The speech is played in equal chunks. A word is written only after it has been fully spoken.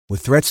With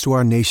threats to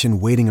our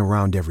nation waiting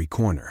around every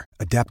corner,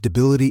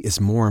 adaptability is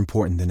more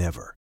important than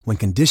ever. When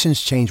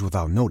conditions change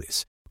without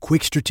notice,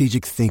 quick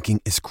strategic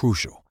thinking is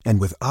crucial.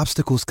 And with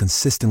obstacles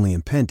consistently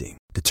impending,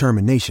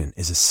 determination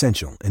is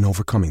essential in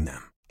overcoming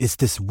them. It's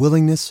this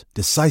willingness,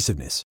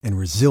 decisiveness, and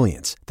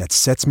resilience that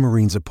sets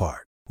Marines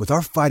apart. With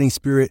our fighting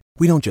spirit,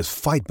 we don't just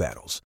fight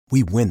battles,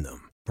 we win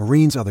them.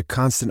 Marines are the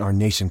constant our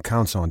nation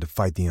counts on to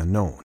fight the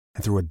unknown.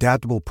 And through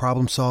adaptable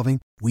problem solving,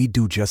 we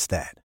do just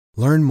that.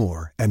 Learn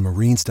more at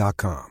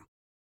marines.com.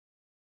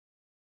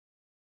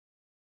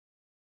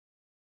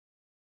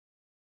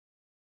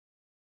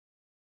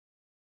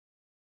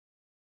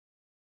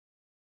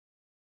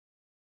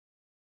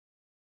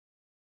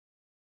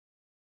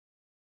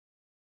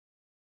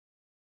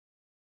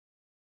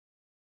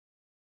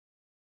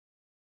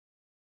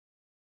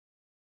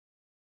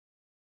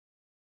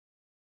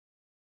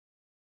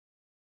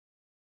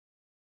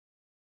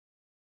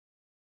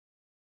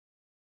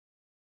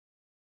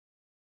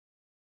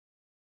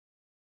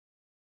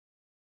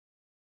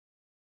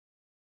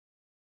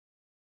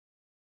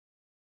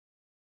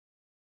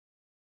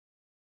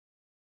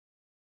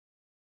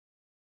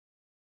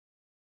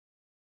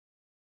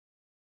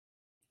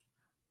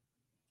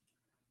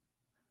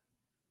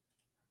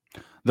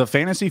 The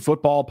Fantasy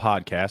Football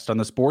Podcast on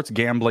the Sports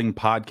Gambling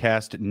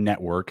Podcast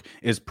Network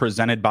is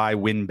presented by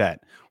WynnBET.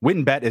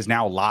 WynnBET is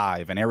now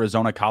live in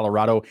Arizona,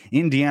 Colorado,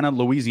 Indiana,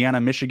 Louisiana,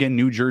 Michigan,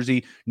 New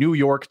Jersey, New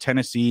York,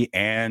 Tennessee,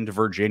 and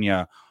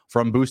Virginia.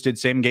 From boosted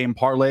same-game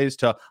parlays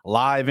to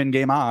live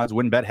in-game odds,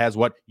 WynnBET has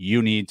what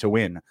you need to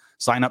win.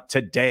 Sign up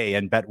today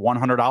and bet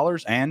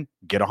 $100 and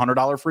get a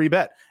 $100 free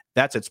bet.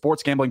 That's at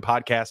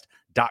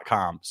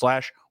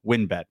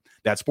sportsgamblingpodcast.com/WynnBET.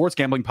 That's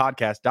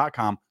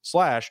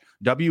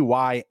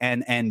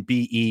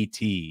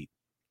sportsgamblingpodcast.com/WYNNBET.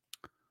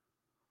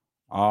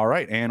 All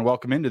right, and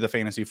welcome into the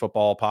Fantasy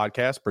Football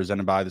Podcast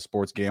presented by the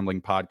Sports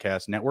Gambling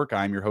Podcast Network.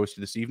 I'm your host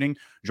this evening.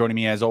 Joining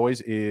me, as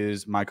always,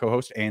 is my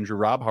co-host, Andrew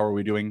Robb. How are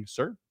we doing,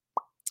 sir?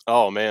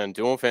 Oh, man,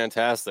 doing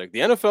fantastic. The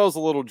NFL is a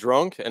little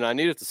drunk, and I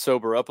needed to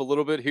sober up a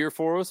little bit here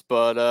for us,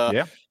 but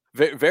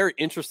very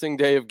interesting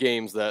day of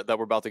games that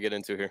we're about to get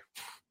into here.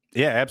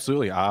 Yeah,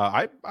 absolutely.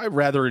 I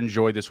rather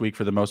enjoy this week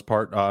for the most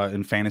part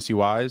in fantasy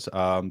wise.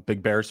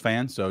 Big Bears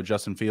fan, so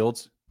Justin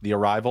Fields, the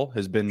arrival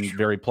has been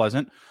very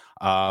pleasant.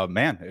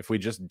 Man, if we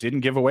just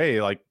didn't give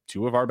away like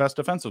two of our best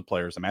defensive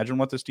players, imagine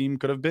what this team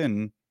could have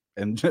been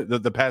in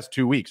the past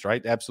 2 weeks,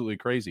 right? Absolutely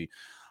crazy.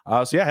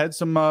 So yeah, had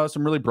some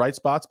really bright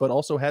spots, but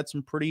also had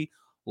some pretty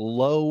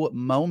low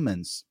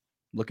moments.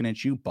 Looking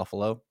at you,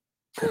 Buffalo.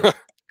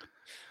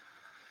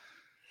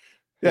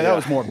 Yeah,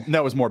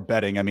 that was more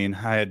betting. I mean,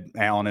 I had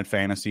Allen in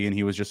fantasy, and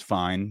he was just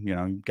fine. You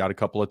know, got a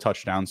couple of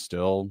touchdowns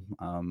still.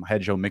 I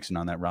had Joe Mixon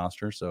on that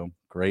roster, so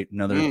great.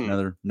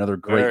 Another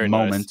great Very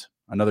moment. nice.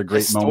 Another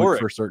great moment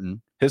for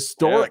certain.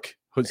 Historic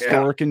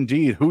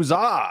indeed.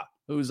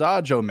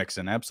 Huzzah, Joe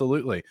Mixon.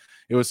 Absolutely,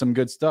 it was some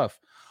good stuff.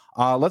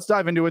 Let's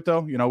dive into it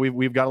though. You know,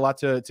 we've got a lot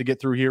to get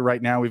through here right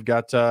now. We've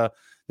got the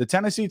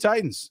Tennessee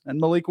Titans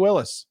and Malik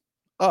Willis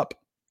up.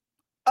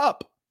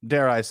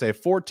 Dare I say,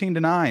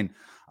 14-9.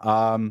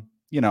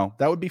 You know,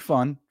 that would be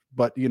fun.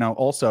 But, you know,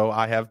 also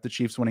I have the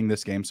Chiefs winning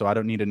this game, so I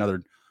don't need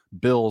another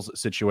Bills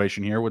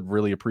situation here. Would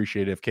really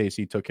appreciate it if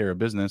KC took care of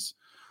business.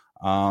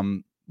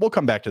 We'll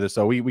come back to this,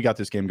 though. We got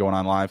this game going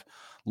on live.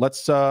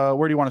 Let's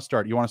where do you want to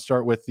start? You want to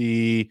start with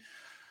the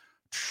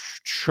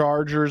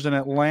Chargers in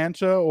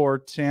Atlanta or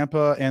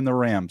Tampa and the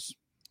Rams?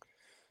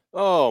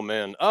 Oh,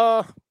 man.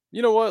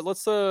 You know what?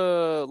 Let's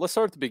start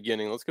at the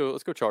beginning. Let's go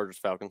Chargers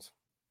Falcons.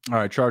 All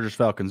right, Chargers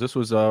Falcons. This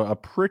was a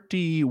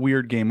pretty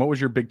weird game. What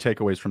was your big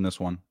takeaways from this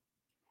one?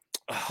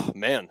 Oh,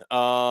 man,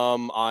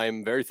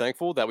 I'm very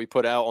thankful that we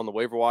put out on the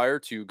waiver wire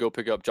to go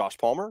pick up Josh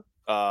Palmer.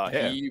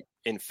 He,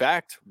 in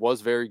fact,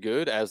 was very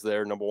good as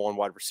their number one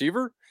wide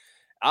receiver.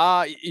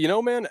 You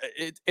know, man,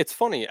 it's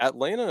funny.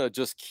 Atlanta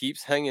just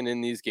keeps hanging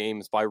in these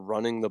games by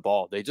running the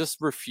ball. They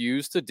just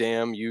refuse to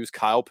use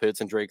Kyle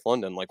Pitts and Drake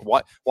London. Like,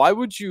 why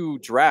would you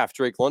draft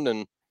Drake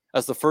London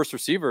as the first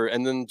receiver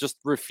and then just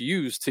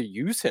refuse to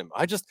use him?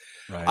 I just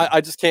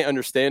can't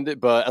understand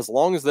it. But as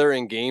long as they're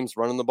in games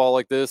running the ball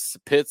like this,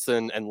 Pitts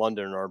and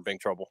London are in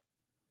big trouble.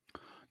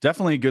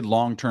 Definitely a good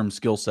long-term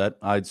skill set,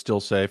 I'd still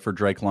say, for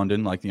Drake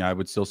London. Like, I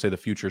would still say the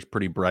future is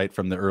pretty bright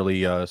from the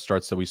early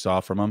starts that we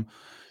saw from him.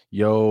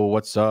 Yo,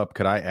 what's up?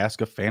 Could I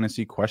ask a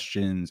fantasy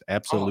questions?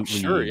 Absolutely. Oh,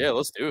 sure. Yeah,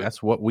 let's do it.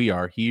 That's what we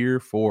are here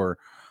for.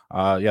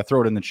 Yeah,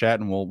 throw it in the chat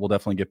and we'll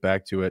definitely get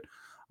back to it.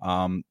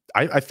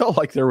 I felt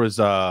like there was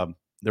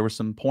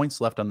some points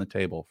left on the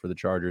table for the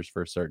Chargers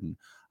for certain.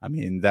 I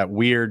mean, that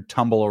weird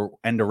tumble or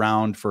end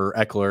around for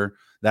Eckler,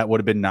 that would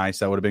have been nice.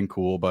 That would have been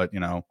cool. But, you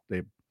know,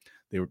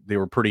 they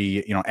were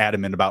pretty, you know,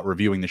 adamant about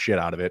reviewing the shit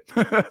out of it.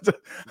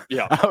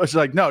 Yeah. I was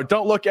like, no,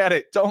 don't look at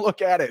it. Don't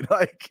look at it.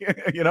 Like,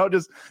 you know,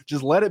 just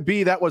let it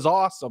be. That was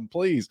awesome.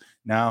 Please.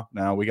 Now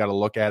we got to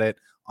look at it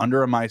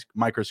under a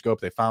microscope.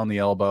 They found the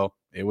elbow.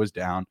 It was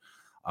down.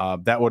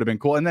 That would have been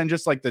cool. And then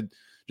just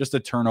the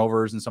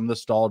turnovers and some of the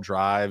stall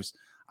drives.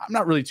 I'm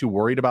not really too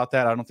worried about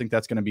that. I don't think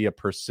that's going to be a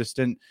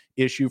persistent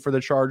issue for the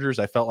Chargers.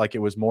 I felt like it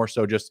was more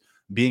so just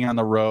being on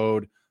the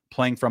road,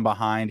 playing from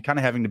behind, kind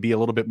of having to be a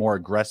little bit more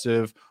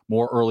aggressive,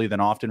 more early than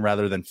often,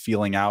 rather than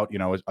feeling out,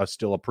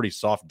 still a pretty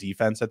soft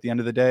defense at the end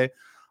of the day.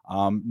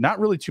 Not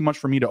really too much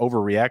for me to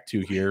overreact to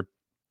here.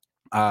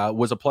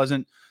 Was a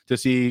pleasant to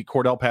see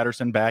Cordell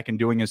Patterson back and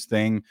doing his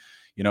thing.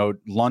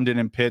 London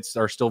and Pitts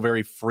are still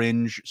very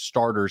fringe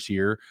starters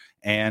here.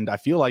 And I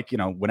feel like,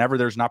 whenever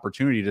there's an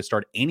opportunity to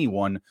start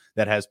anyone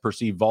that has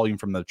perceived volume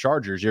from the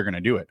Chargers, you're going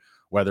to do it.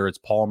 Whether it's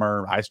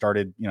Palmer, I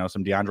started,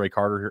 some DeAndre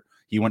Carter.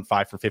 He went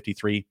 5 for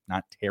 53,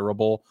 not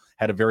terrible.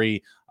 Had a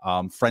very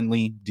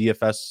friendly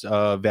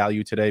DFS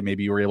value today.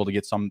 Maybe you were able to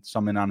get some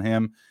in on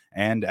him.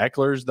 And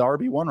Eckler's the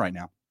RB1 right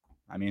now.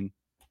 I mean,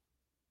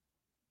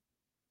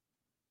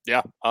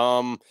 yeah.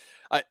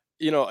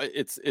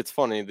 It's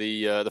funny.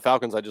 The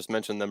Falcons, I just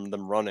mentioned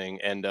them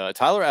running, and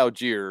Tyler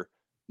Algier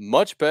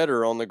much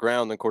better on the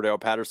ground than Cordell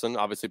Patterson.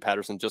 Obviously,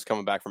 Patterson just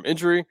coming back from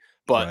injury,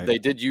 but They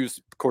did use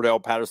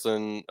Cordell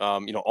Patterson,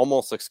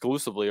 almost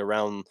exclusively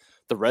around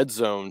the red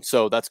zone.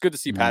 So that's good to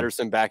see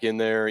Patterson back in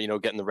there,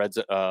 getting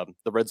the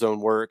red zone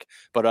work.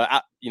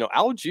 But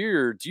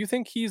Algier, do you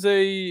think he's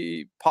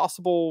a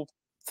possible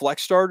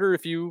flex starter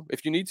if you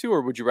need to,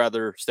 or would you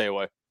rather stay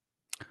away?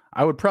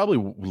 I would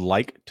probably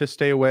like to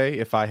stay away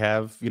if I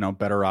have,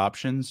 better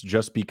options,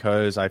 just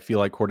because I feel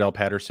like Cordell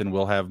Patterson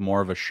will have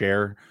more of a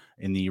share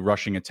in the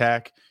rushing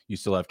attack. You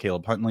still have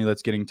Caleb Huntley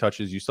that's getting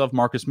touches. You still have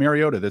Marcus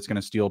Mariota that's going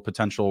to steal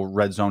potential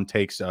red zone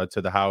takes to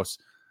the house.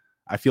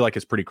 I feel like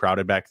it's pretty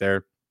crowded back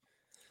there.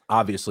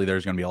 Obviously,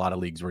 there's going to be a lot of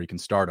leagues where you can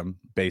start them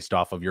based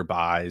off of your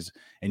buys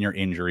and your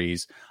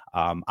injuries.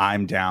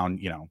 I'm down,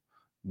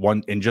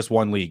 in just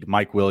one league,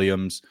 Mike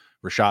Williams,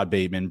 Rashad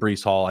Bateman,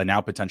 Breece Hall, and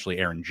now potentially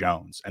Aaron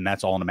Jones. And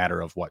that's all in a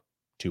matter of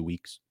 2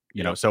 weeks,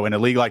 So in a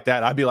league like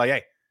that, I'd be like,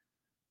 hey,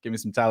 give me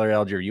some Tyler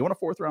Algier. You want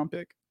a 4th round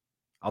pick?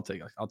 I'll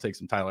take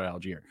some Tyler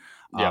Algier.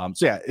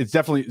 It's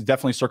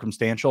definitely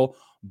circumstantial,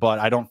 but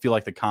I don't feel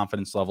like the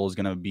confidence level is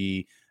going to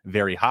be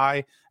very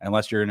high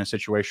unless you're in a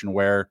situation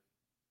where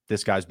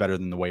this guy's better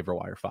than the waiver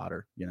wire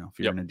fodder, if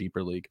you're in a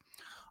deeper league.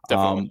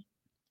 Definitely.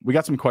 We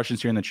got some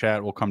questions here in the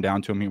chat. We'll come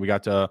down to them. We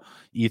got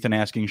Ethan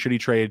asking, should he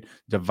trade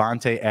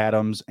Devontae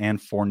Adams and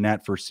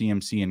Fournette for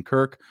CMC and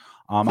Kirk?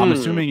 I'm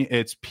assuming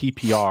it's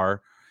PPR.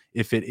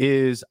 If it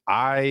is,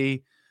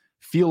 I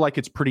feel like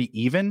it's pretty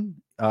even.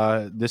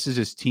 This is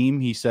his team.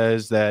 He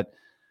says that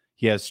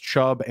he has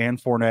Chubb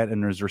and Fournette,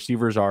 and his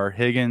receivers are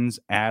Higgins,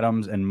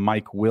 Adams, and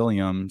Mike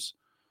Williams.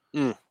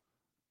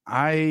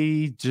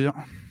 I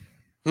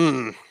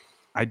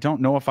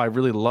don't know if I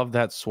really love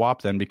that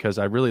swap then, because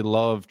I really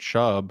love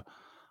Chubb.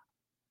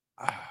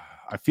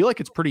 I feel like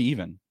it's pretty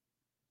even.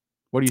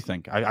 What do you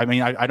think? I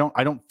mean, I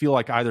don't feel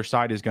like either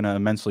side is going to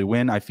immensely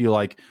win. I feel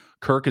like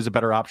Kirk is a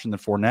better option than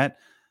Fournette,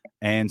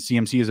 and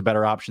CMC is a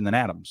better option than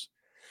Adams.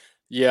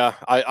 Yeah,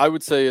 I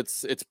would say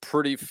it's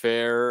pretty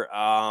fair.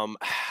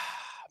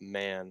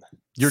 Man,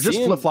 you're just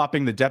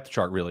flip-flopping the depth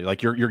chart, really.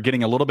 Like you're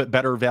getting a little bit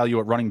better value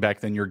at running back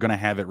than you're going to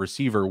have at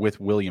receiver with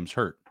Williams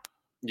hurt.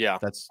 Yeah,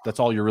 that's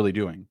all you're really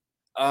doing.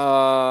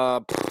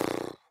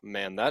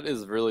 Man, that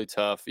is really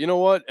tough. You know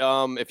what?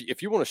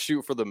 If you want to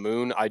shoot for the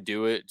moon, I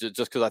do it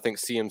just because I think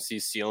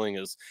CMC's ceiling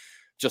is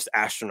just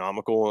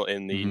astronomical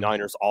in the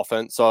Niners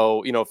offense.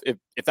 So, if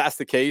that's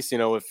the case,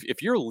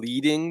 if you're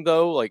leading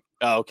though,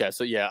 okay.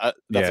 So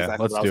that's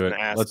exactly what I was going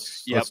to ask.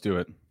 Let's do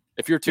it.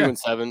 If you're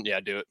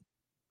 2-7, do it.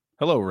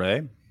 Hello,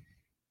 Ray.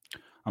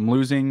 I'm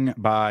losing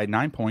by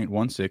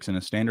 9.16 in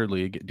a standard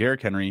league.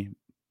 Derrick Henry,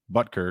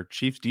 Butker,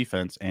 Chiefs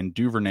defense, and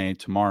Duvernay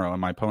tomorrow,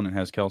 and my opponent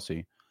has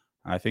Kelsey.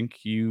 I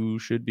think you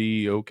should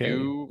be okay.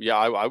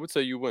 I would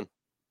say you win.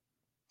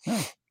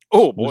 Yeah.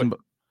 Oh boy!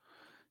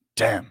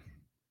 Damn.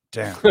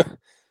 That's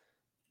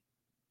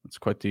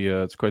quite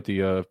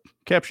the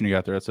caption you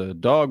got there. That's a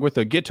dog with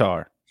a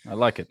guitar. I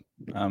like it.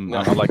 I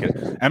like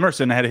it.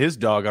 Emerson had his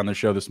dog on the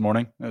show this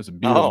morning. That was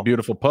a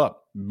beautiful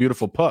pup.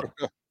 Beautiful pup.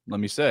 Let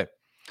me say.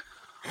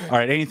 All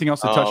right. Anything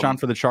else to touch on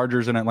for the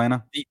Chargers in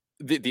Atlanta?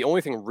 The only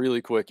thing really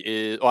quick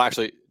is,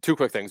 actually, 2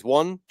 quick things.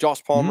 One,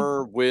 Josh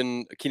Palmer,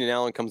 when Keenan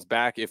Allen comes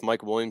back, if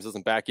Mike Williams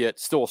isn't back yet,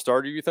 still a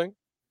starter, you think?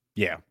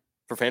 Yeah.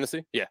 For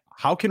fantasy? Yeah.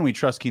 How can we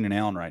trust Keenan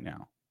Allen right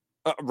now?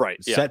 Right.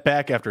 Yeah.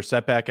 Setback after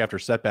setback after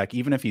setback.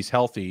 Even if he's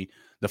healthy,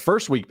 the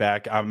first week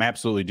back, I'm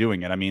absolutely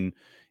doing it. I mean,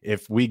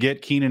 if we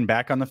get Keenan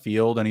back on the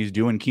field and he's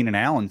doing Keenan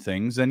Allen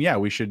things, then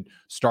we should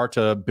start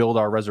to build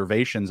our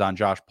reservations on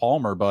Josh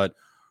Palmer. But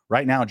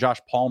right now, Josh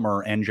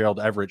Palmer and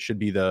Gerald Everett should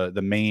be the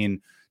main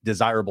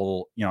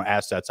desirable,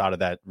 assets out of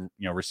that,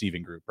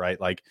 receiving group,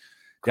 right? Like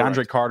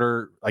DeAndre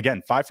Carter,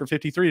 again, 5 for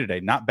 53 today.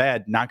 Not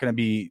bad. Not going to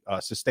be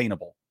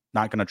sustainable.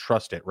 Not going to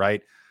trust it,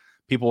 right?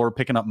 People were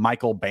picking up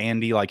Michael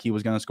Bandy like he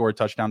was going to score a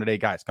touchdown today.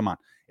 Guys, come on.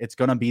 It's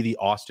going to be the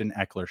Austin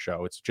Eckler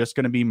show. It's just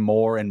going to be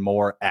more and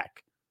more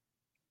Eck.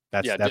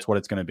 That's what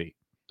it's going to be.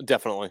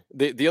 Definitely.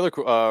 The other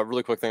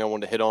really quick thing I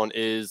wanted to hit on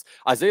is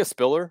Isaiah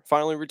Spiller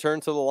finally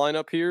returned to the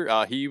lineup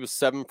here. He was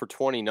 7 for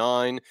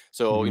 29,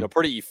 so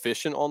pretty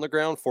efficient on the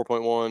ground,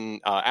 4.1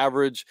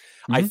 average.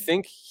 I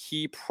think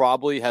he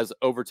probably has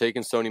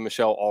overtaken Sony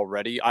Michel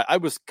already. I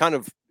was kind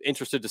of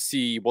interested to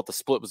see what the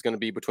split was going to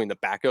be between the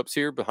backups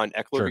here behind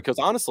Eckler, because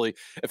honestly,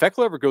 if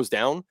Eckler ever goes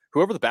down,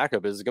 whoever the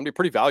backup is going to be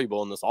pretty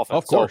valuable in this offense.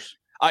 Of course.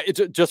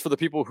 So, just for the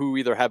people who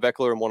either have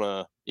Eckler and want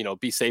to,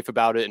 be safe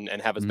about it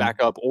and have his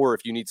backup, or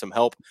if you need some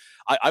help,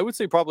 I would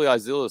say probably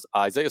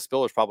Isaiah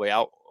Spiller is probably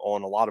out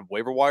on a lot of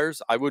waiver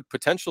wires. I would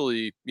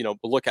potentially,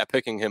 look at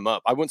picking him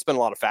up. I wouldn't spend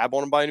a lot of fab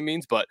on him by any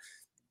means, but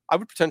I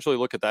would potentially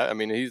look at that. I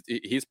mean,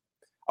 he's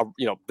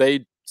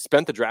they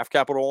spent the draft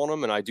capital on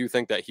him, and I do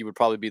think that he would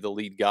probably be the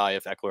lead guy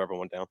if Eckler ever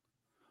went down.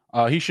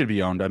 He should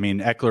be owned. I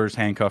mean, Eckler's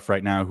handcuffed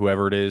right now,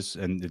 whoever it is,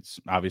 and it's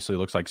obviously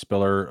looks like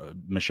Spiller.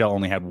 Michelle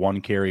only had one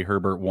carry,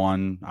 Herbert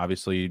one.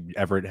 Obviously,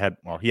 Everett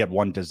he had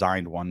one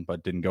designed one,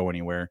 but didn't go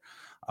anywhere.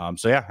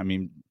 So yeah, I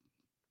mean,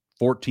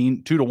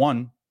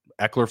 2-1.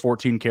 Eckler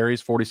 14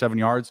 carries, 47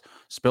 yards.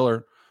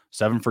 Spiller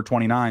 7 for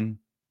 29.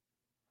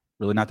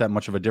 Really not that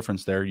much of a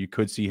difference there. You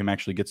could see him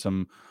actually get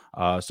some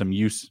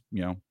use,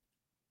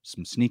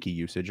 some sneaky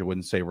usage. I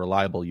wouldn't say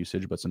reliable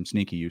usage, but some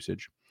sneaky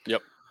usage.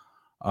 Yep.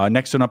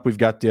 Next one up, we've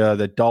got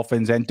the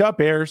Dolphins and the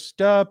Bears.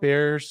 The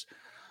Bears.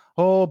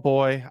 Oh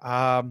boy.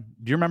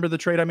 Do you remember the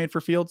trade I made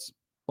for Fields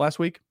last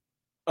week?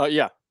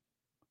 Yeah.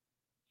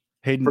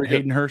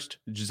 Hayden Hurst,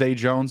 Zay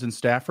Jones, and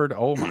Stafford.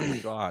 Oh my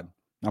God.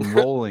 I'm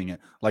rolling it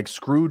like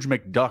Scrooge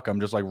McDuck.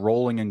 I'm just like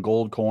rolling in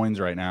gold coins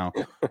right now.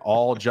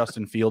 All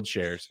Justin Fields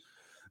shares.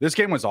 This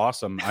game was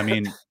awesome. I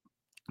mean,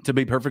 to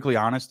be perfectly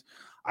honest,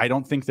 I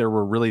don't think there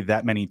were really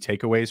that many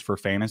takeaways for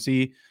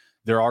fantasy.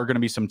 There are going to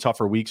be some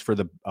tougher weeks for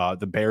the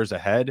Bears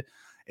ahead.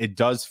 It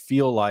does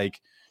feel like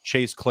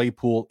Chase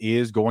Claypool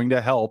is going to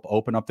help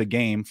open up the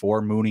game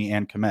for Mooney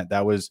and Kmet.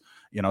 That was,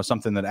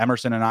 something that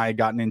Emerson and I had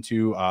gotten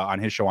into on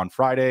his show on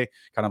Friday,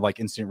 kind of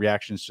like instant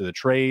reactions to the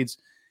trades.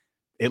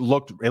 It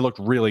looked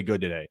really good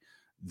today.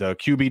 The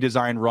QB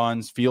design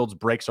runs. Fields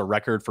breaks a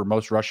record for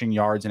most rushing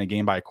yards in a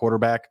game by a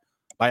quarterback.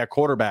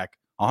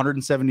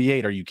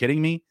 178. Are you kidding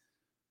me?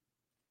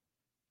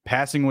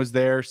 Passing was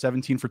there,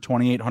 17 for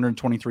 28,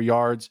 123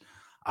 yards.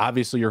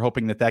 Obviously, you're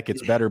hoping that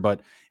gets better,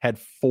 but had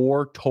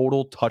 4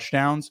 total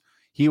touchdowns.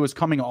 He was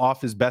coming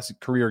off his best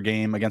career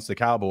game against the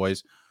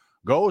Cowboys.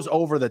 Goes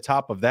over the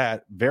top of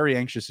that. Very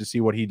anxious to see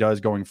what he does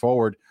going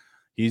forward.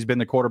 He's been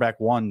the quarterback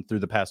 1 through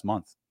the past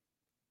month.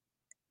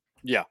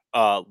 Yeah.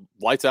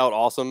 Lights out,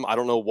 awesome. I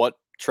don't know what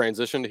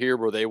transitioned here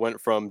where they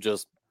went from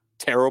just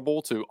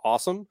terrible to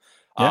awesome.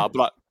 Yeah.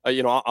 But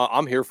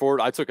I'm here for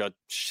it. I took a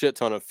shit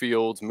ton of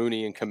Fields,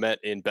 Mooney, and Kmet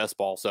in best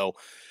ball. So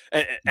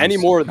any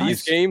more of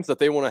these games that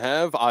they want to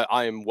have,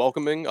 I am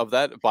welcoming of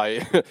that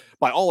by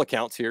all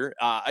accounts here.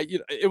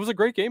 It was a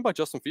great game by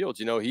Justin Fields.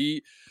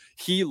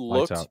 He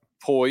looked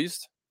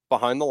poised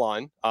behind the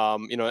line.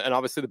 And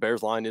obviously the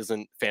Bears line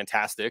isn't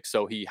fantastic,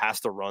 so he has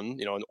to run,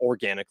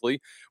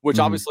 organically, which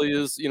obviously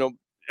is,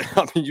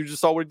 I mean, you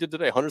just saw what he did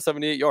today,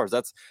 178 yards.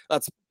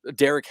 That's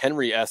Derrick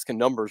Henry-esque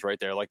numbers right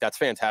there. Like, that's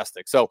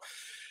fantastic. So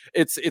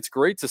it's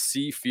great to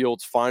see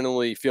Fields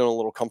finally feeling a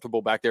little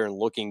comfortable back there and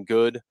looking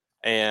good.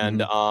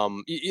 And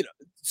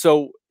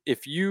so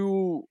if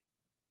you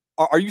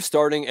are you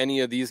starting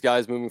any of these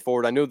guys moving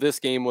forward? I know this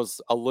game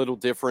was a little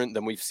different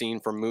than we've seen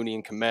from Mooney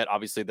and Kmet.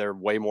 Obviously, they're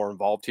way more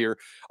involved here.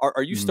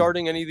 Are you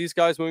starting any of these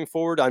guys moving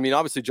forward? I mean,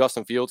 obviously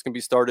Justin Fields can be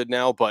started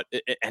now, but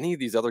any of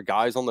these other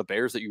guys on the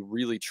Bears that you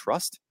really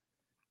trust?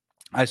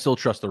 I still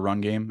trust the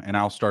run game, and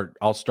I'll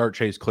start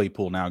Chase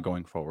Claypool now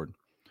going forward.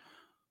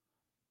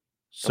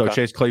 So okay.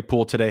 Chase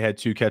Claypool today had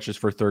 2 catches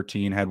for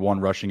 13, had 1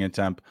 rushing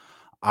attempt.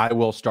 I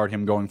will start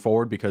him going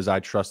forward because I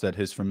trust that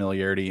his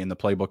familiarity in the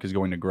playbook is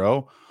going to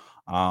grow.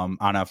 On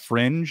a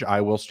fringe,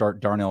 I will start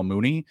Darnell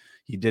Mooney.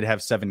 He did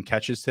have 7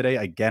 catches today.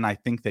 Again, I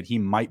think that he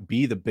might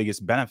be the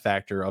biggest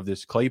benefactor of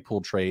this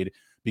Claypool trade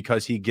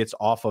because he gets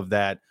off of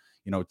that,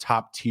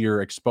 top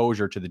tier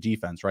exposure to the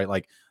defense, right?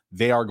 Like,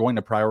 they are going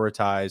to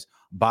prioritize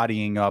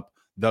bodying up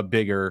the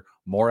bigger,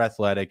 more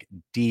athletic,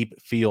 deep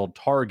field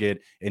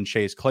target in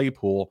Chase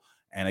Claypool.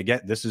 And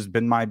again, this has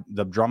been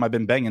the drum I've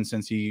been banging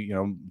since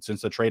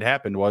since the trade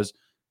happened, was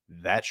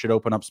that should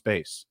open up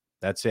space.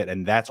 That's it.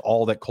 And that's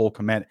all that Cole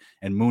Kmet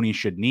and Mooney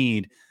should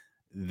need.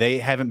 They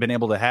haven't been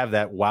able to have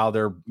that while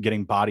they're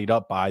getting bodied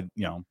up by,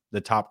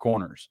 the top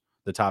corners,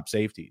 the top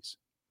safeties.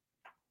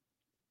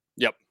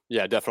 Yep.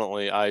 Yeah,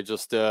 definitely. I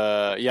just,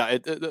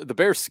 the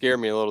Bears scare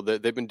me a little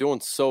bit. They've been doing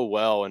so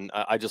well, and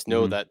I just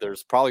know that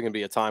there's probably going to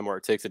be a time where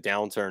it takes a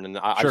downturn, and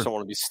I just don't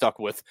want to be stuck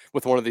with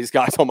one of these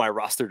guys on my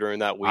roster during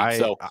that week.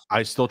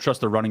 I still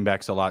trust the running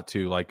backs a lot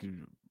too. Like,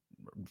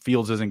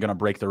 Fields isn't going to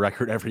break the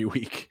record every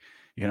week.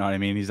 You know what I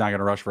mean? He's not going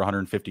to rush for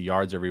 150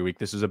 yards every week.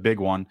 This is a big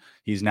one.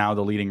 He's now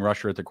the leading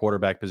rusher at the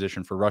quarterback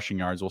position for rushing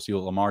yards. We'll see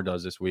what Lamar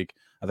does this week.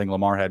 I think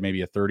Lamar had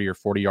maybe a 30 or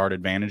 40 yard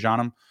advantage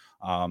on him.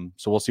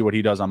 So we'll see what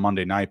he does on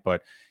Monday night.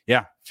 But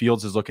yeah,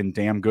 Fields is looking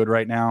damn good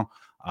right now.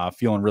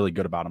 Feeling really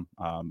good about him,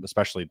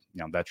 especially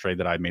that trade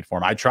that I made for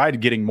him. I tried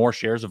getting more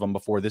shares of him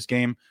before this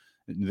game.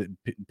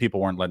 People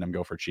weren't letting him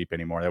go for cheap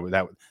anymore.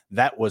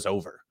 That was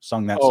over.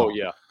 Sung that song. Oh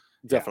yeah,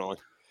 definitely.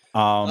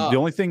 The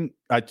only thing,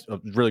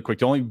 really quick,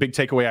 the only big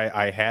takeaway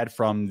I had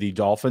from the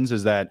Dolphins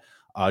is that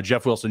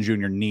Jeff Wilson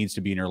Jr. needs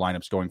to be in your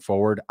lineups going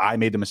forward. I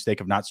made the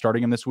mistake of not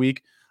starting him this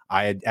week.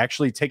 I had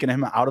actually taken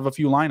him out of a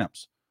few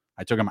lineups.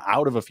 I took him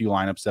out of a few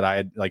lineups that I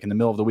had, like in the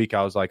middle of the week.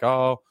 I was like,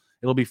 oh,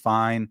 it'll be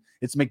fine.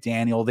 It's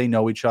McDaniel. They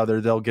know each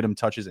other. They'll get him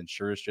touches. And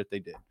sure as shit, they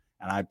did.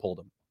 And I pulled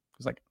him. I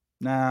was like,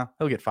 nah,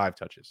 he'll get 5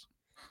 touches.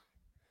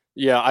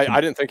 Yeah, I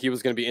didn't think he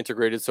was going to be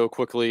integrated so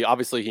quickly.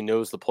 Obviously, he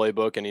knows the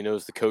playbook and he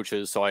knows the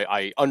coaches, so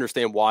I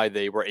understand why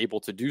they were able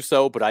to do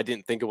so, but I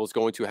didn't think it was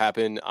going to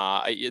happen.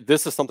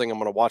 This is something I'm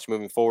going to watch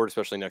moving forward,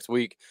 especially next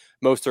week.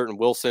 Mostert and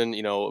Wilson,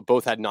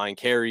 both had 9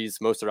 carries.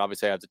 Mostert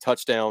obviously had the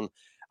touchdown.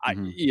 I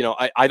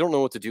don't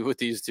know what to do with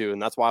these two, and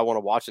that's why I want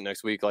to watch it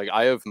next week. Like,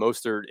 I have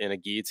Mostert in a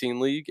guillotine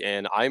league,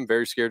 and I'm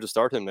very scared to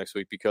start him next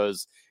week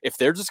because if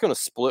they're just going to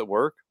split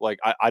work, like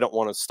I don't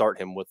want to start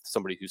him with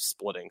somebody who's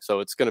splitting. So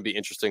it's going to be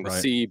interesting to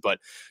see. But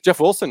Jeff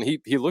Wilson,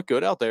 he looked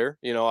good out there.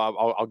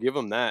 I'll give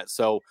him that.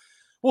 So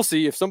we'll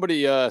see if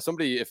somebody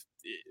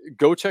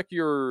go check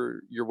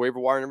your waiver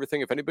wire and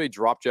everything. If anybody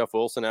dropped Jeff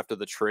Wilson after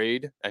the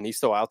trade and he's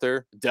still out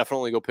there,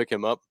 definitely go pick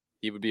him up.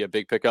 He would be a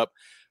big pickup.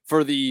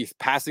 For the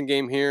passing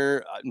game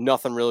here,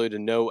 nothing really to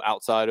know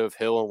outside of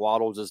Hill and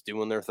Waddle just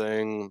doing their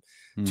thing.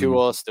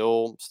 Tua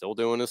still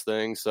doing his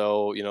thing.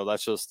 So,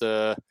 that's just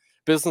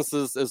business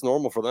is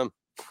normal for them.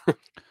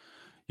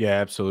 Yeah,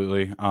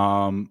 absolutely.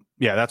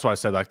 Yeah, that's why I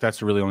said, like, that's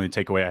the really only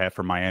takeaway I have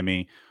from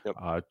Miami.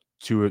 Yep.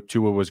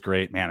 Tua was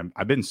great, man.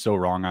 I've been so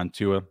wrong on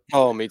Tua.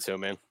 Oh, me too,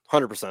 man.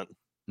 100%.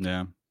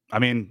 Yeah. I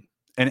mean,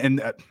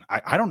 and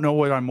I don't know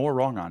what I'm more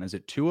wrong on. Is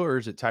it Tua or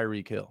is it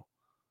Tyreek Hill?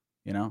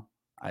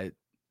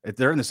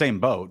 They're in the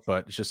same boat,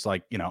 but it's just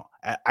like,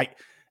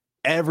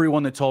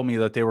 everyone that told me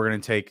that they were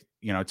going to take,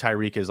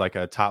 Tyreek as like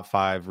a top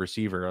 5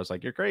 receiver, I was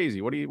like, you're crazy.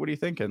 What are you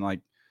thinking? Like,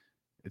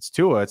 it's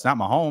Tua, it's not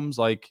Mahomes.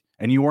 Like,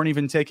 and you weren't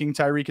even taking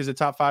Tyreek as a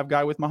top 5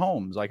 guy with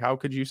Mahomes. Like, how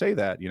could you say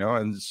that?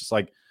 And it's just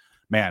like,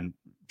 man,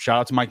 shout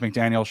out to Mike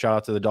McDaniel, shout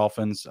out to the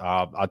Dolphins.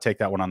 I'll take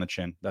that one on the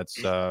chin. That's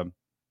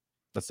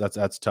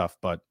tough,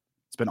 but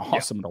it's been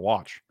awesome to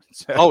watch.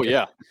 Oh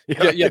yeah.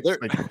 Yeah.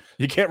 Like,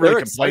 you can't really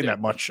complain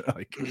that much.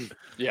 Like,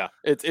 yeah,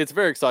 it's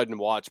very exciting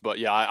to watch. But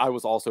yeah, I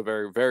was also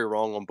very, very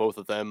wrong on both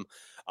of them.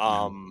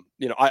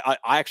 I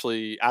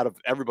actually, out of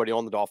everybody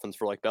on the Dolphins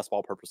for like best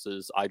ball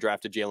purposes, I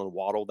drafted Jalen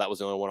Waddle. That was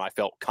the only one I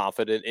felt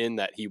confident in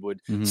that he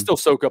would still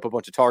soak up a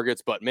bunch of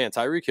targets. But man,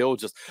 Tyreek Hill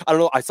I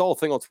don't know. I saw a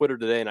thing on Twitter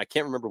today and I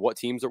can't remember what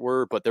teams it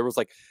were, but there was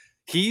like,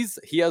 he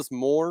has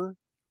more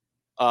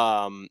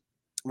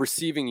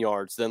receiving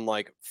yards than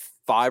like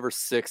 5 or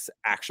 6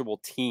 actual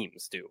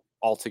teams do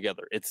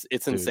altogether. It's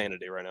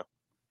insanity right now.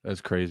 That's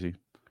crazy.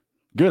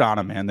 Good on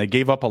him, man. They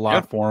gave up a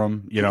lot for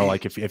him.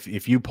 Like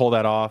if you pull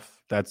that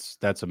off, that's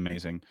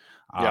amazing.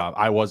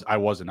 I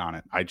wasn't on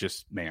it. I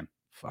just, man,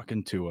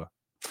 fucking Tua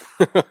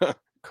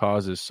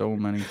causes so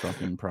many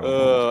fucking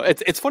problems.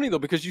 It's funny though,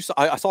 because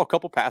I saw a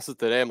couple passes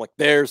today. I'm like,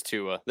 there's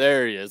Tua.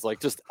 There he is.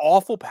 Like, just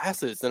awful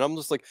passes. And I'm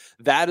just like,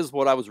 that is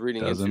what I was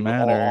reading into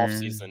all off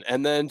season.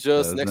 And then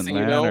next thing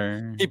you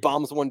know, he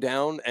bombs one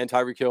down and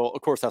Tyreek Hill,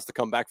 of course, has to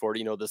come back for it.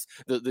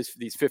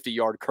 These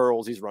 50-yard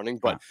curls he's running,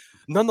 but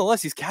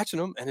nonetheless, he's catching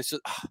them. And it's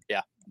just,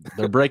 yeah.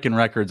 They're breaking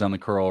records on the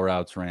curl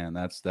routes ran.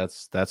 That's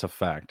a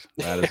fact.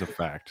 That is a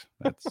fact.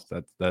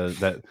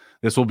 That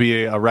this will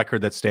be a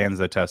record that stands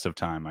the test of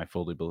time, I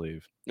fully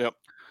believe. Yep.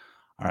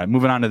 All right,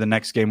 moving on to the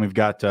next game, we've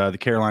got the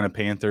Carolina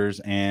Panthers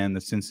and the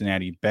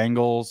Cincinnati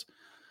Bengals.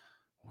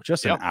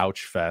 Just an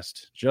ouch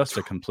fest. Just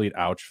a complete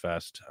ouch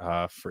fest.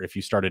 For if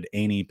you started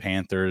any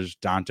Panthers,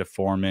 Donta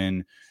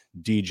Foreman,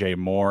 DJ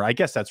Moore, I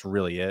guess that's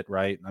really it,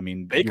 right? I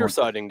mean, Baker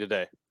sighting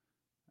today.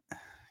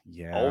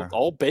 Yeah,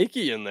 all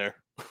Bakey in there.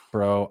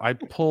 Bro, I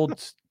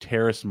pulled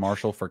Terrace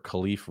Marshall for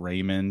Khalif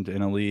Raymond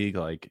in a league.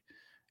 Like,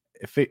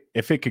 if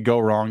it could go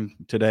wrong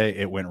today,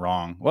 it went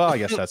wrong. Well, I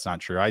guess that's not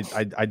true.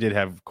 I did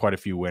have quite a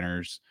few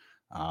winners,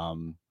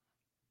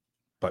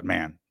 but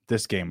man,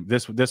 this game,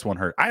 this one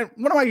hurt.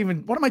 What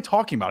am I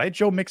talking about? I had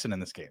Joe Mixon in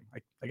this game.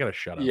 I gotta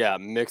shut up. Yeah,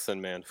 Mixon,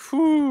 man.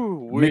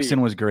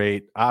 Mixon was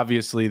great.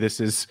 Obviously,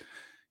 this is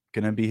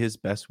gonna be his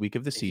best week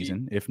of the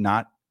season, if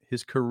not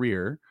his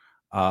career.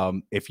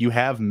 If you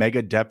have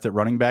mega depth at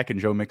running back and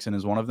Joe Mixon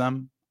is one of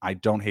them, I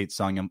don't hate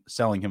selling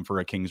him for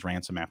a king's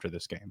ransom after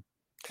this game.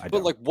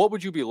 But like, what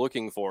would you be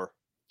looking for?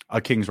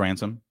 A king's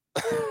ransom.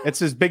 It's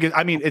his biggest.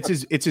 I mean, it's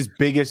his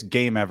biggest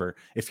game ever.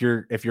 If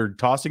you're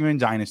tossing him in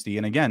Dynasty,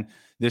 and again,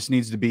 this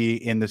needs to be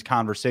in this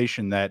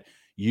conversation that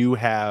you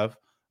have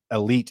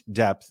elite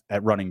depth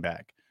at running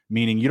back,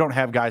 meaning you don't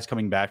have guys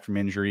coming back from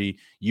injury.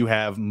 You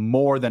have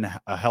more than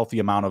a healthy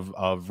amount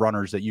of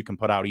runners that you can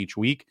put out each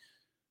week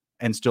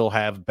and still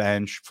have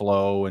bench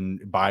flow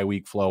and bye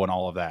week flow and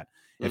all of that.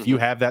 If you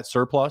have that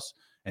surplus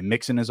and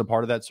Mixon is a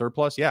part of that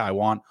surplus, yeah, I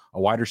want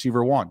a wide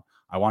receiver 1.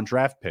 I want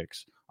draft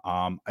picks.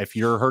 If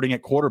you're hurting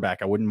at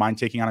quarterback, I wouldn't mind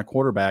taking on a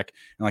quarterback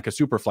in like a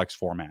super flex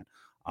format.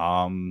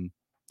 I mean,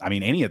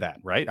 any of that,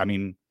 right? I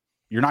mean,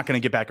 you're not going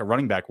to get back a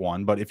running back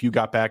 1, but if you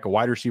got back a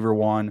wide receiver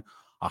 1,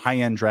 a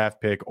high-end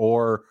draft pick,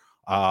 or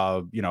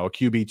a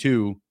QB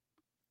 2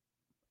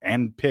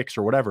 and picks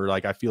or whatever,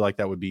 like I feel like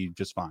that would be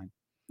just fine.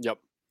 Yep.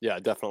 Yeah,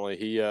 definitely.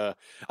 He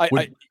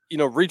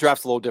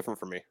redraft's a little different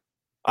for me.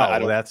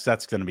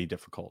 That's going to be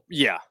difficult.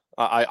 Yeah.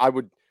 I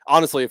would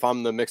honestly, if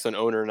I'm the Mixon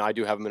owner and I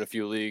do have him in a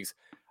few leagues,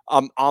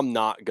 I'm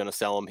not going to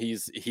sell him.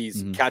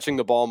 He's catching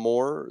the ball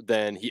more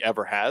than he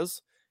ever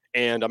has.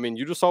 And I mean,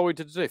 you just saw what we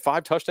did today,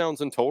 5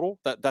 touchdowns in total.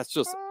 That's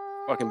just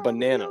fucking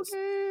bananas.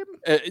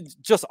 It's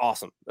just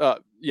awesome.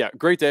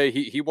 Great day.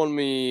 He won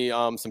me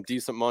some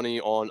decent money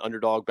on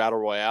Underdog Battle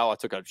Royale. I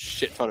took a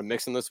shit ton of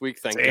Mixon this week.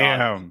 Thank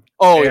God.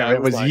 Oh yeah,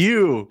 it was nice.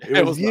 You.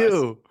 It was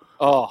you. Nice.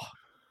 Oh,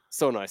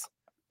 so nice.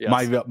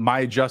 Yes.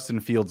 My Justin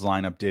Fields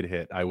lineup did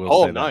hit. I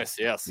will say nice.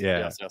 That. Yes.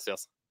 Yeah.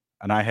 Yes.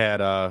 And I had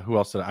who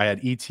else? I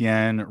had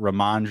Etienne,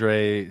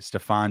 Ramondre,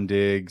 Stephon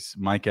Diggs,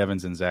 Mike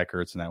Evans, and Zach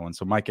Ertz in that one.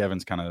 So Mike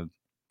Evans kind of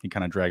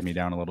dragged me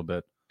down a little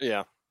bit.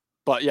 Yeah.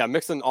 But yeah,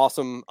 Mixon,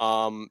 awesome.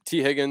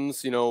 T.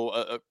 Higgins,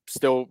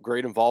 still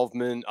great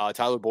involvement.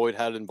 Tyler Boyd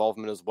had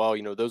involvement as well.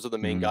 Those are the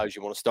main guys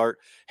you want to start.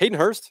 Hayden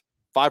Hurst,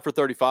 5 for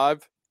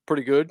 35,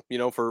 pretty good.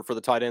 For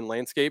the tight end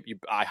landscape.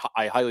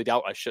 I highly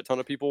doubt a shit ton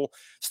of people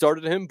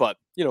started him, but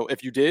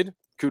if you did,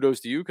 kudos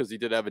to you because he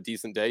did have a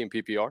decent day in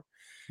PPR.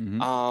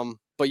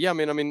 But yeah, I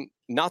mean,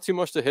 not too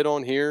much to hit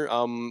on here.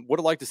 Would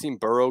have liked to see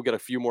Burrow get a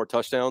few more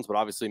touchdowns, but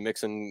obviously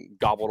Mixon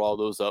gobbled all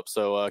those up,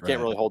 so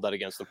can't really hold that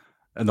against him.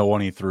 And the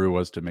one he threw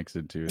was to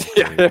Mixon too.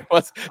 Yeah, it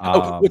was.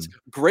 Which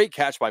great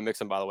catch by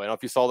Mixon, by the way. I don't know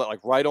if you saw that,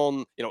 like right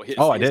on. His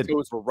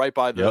toes were right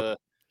by the,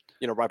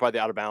 right by the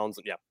out of bounds.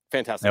 And yeah,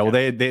 fantastic. Yeah, well,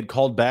 they had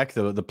called back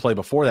the play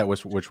before that,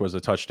 which was a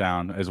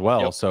touchdown as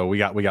well. Yep. So we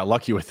got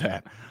lucky with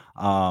that.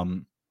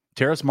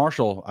 Terrace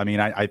Marshall. I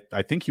mean,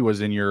 I think he was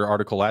in your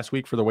article last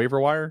week for the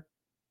waiver wire.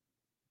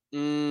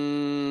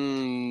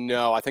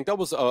 No, I think that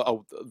was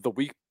the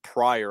week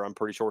prior. I'm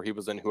pretty sure he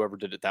was in. Whoever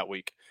did it that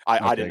week,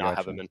 I did not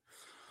have him in.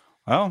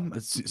 Well,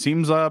 it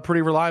seems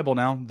pretty reliable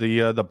now.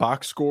 The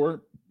box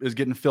score is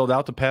getting filled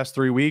out the past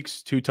 3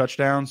 weeks. 2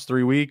 touchdowns,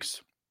 3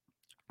 weeks.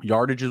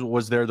 Yardage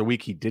was there the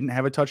week he didn't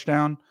have a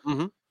touchdown.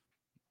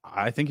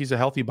 I think he's a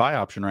healthy buy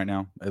option right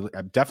now.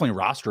 Definitely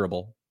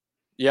rosterable.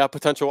 Yeah,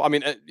 potential. I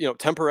mean,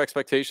 temper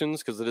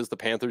expectations because it is the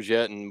Panthers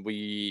yet, and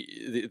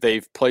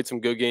they've played some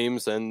good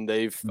games, and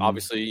they've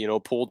obviously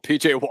pulled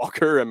PJ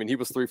Walker. I mean, he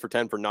was 3 for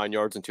 10 for 9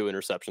 yards and 2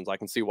 interceptions. I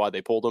can see why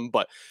they pulled him,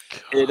 but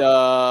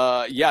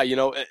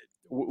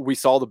we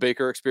saw the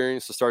Baker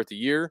experience to start the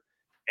year,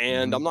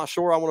 and I'm not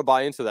sure I want to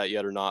buy into that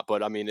yet or not.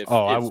 But I mean,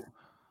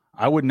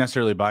 I wouldn't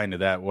necessarily buy into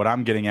that. What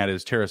I'm getting at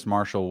is Terrace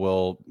Marshall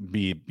will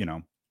be,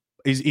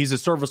 he's a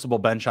serviceable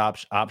bench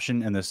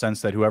option in the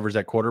sense that whoever's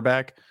at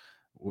quarterback,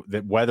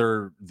 that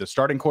whether the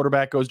starting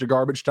quarterback goes to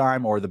garbage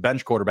time or the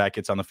bench quarterback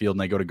gets on the field and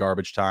they go to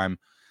garbage time,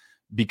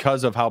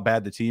 because of how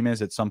bad the team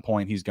is, at some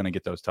point he's going to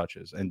get those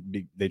touches.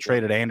 And they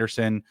traded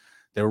Anderson.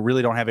 They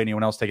really don't have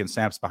anyone else taking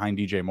snaps behind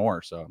DJ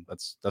Moore. So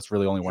that's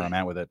really only where I'm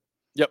at with it.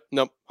 Yep.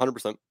 Nope.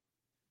 100%.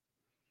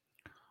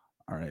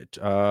 All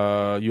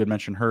right. You had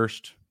mentioned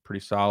Hurst.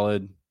 Pretty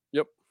solid.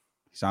 Yep.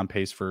 He's on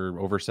pace for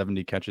over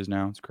 70 catches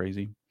now. It's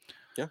crazy.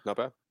 Yeah, not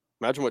bad.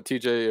 Imagine what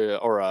TJ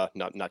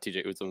not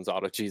TJ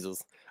Uzomah.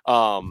 Jesus.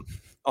 Oh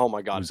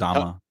my God.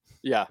 Uzama.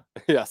 Yeah.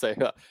 Say,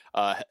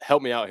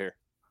 help me out here.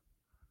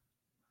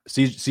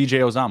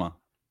 CJ Uzomah.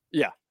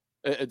 Yeah.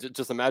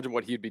 Just imagine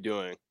what he'd be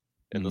doing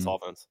in this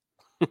offense.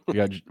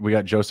 we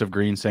got Joseph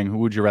Green saying, who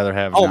would you rather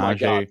have? Oh my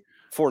God.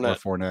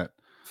 Fournette.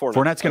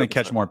 Fournette's going to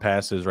catch more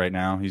passes right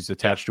now. He's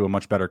attached to a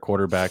much better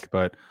quarterback,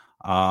 but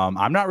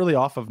I'm not really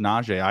off of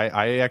Najee.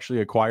 I actually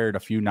acquired a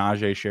few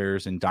Najee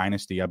shares in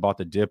Dynasty. I bought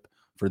the dip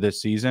for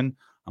this season.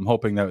 I'm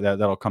hoping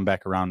that'll come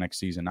back around next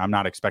season. I'm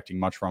not expecting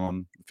much from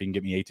him. If he can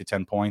get me 8 to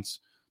 10 points,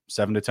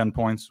 7 to 10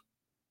 points,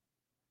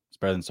 it's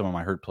better than some of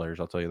my hurt players.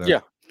 I'll tell you that.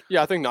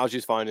 Yeah. I think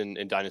Najee's fine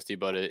in Dynasty,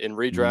 but in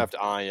redraft,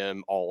 I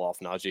am all off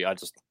Najee. I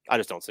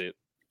just don't see it.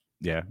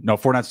 Yeah, no,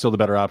 Fournette's still the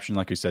better option.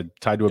 Like you said,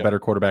 tied to a better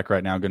quarterback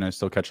right now, going to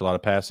still catch a lot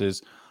of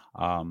passes.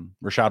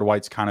 Rachaad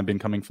White's kind of been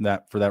coming for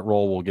that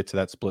role. We'll get to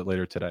that split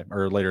later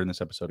in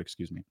this episode.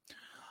 Excuse me.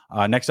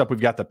 Next up,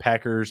 we've got the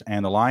Packers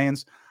and the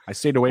Lions. I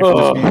stayed away from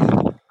this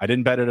game. I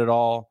didn't bet it at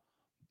all.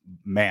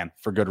 Man,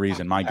 for good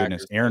reason. My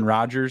goodness. Aaron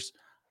Rodgers.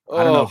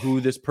 I don't know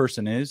who this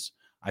person is.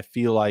 I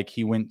feel like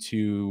he went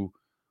to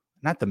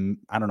I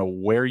don't know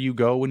where you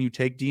go when you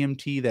take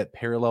DMT, that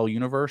parallel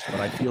universe, but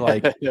I feel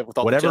like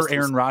whatever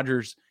Aaron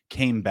Rodgers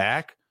came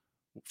back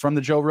from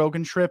the Joe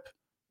Rogan trip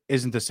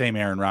isn't the same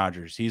Aaron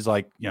Rodgers. He's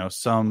like,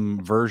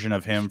 some version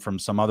of him from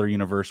some other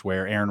universe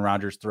where Aaron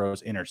Rodgers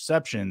throws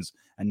interceptions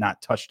and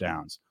not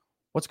touchdowns.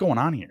 What's going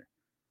on here?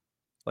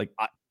 Like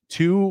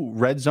 2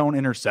 red zone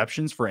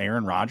interceptions for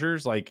Aaron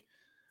Rodgers. Like,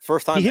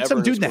 first time he hit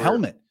some dude in the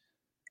helmet.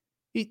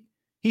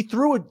 He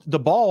threw the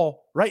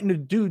ball right into the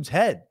dude's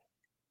head.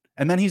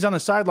 And then he's on the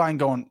sideline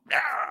going,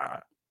 rah,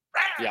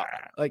 rah.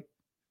 Like,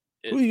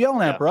 who are you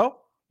yelling at, bro?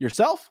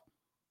 Yourself?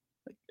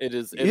 It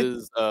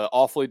is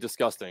awfully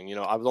disgusting. You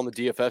know, I was on the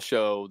DFS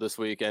show this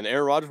week, and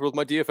Aaron Rodgers was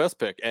my DFS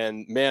pick.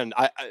 And man,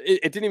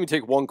 it didn't even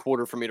take one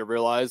quarter for me to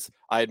realize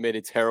I had made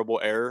a terrible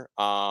error.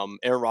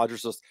 Aaron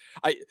Rodgers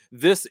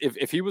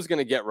if he was going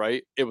to get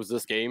right, it was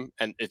this game,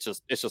 and it's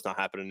just not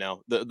happening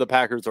now. The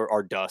Packers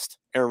are dust.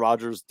 Aaron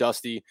Rodgers,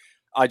 dusty.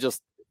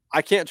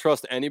 I can't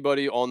trust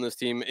anybody on this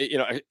team.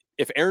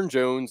 If Aaron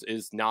Jones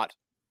is not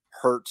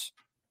hurt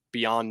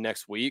beyond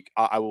next week,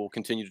 I will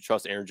continue to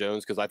trust Aaron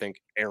Jones because I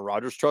think Aaron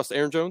Rodgers trusts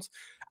Aaron Jones.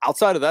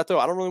 Outside of that, though,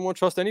 I don't really want to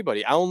trust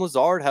anybody. Allen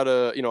Lazard had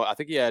I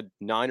think he had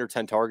 9 or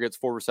 10 targets,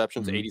 4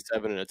 receptions,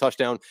 87 and a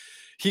touchdown.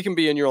 He can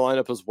be in your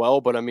lineup as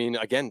well, but I mean,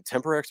 again,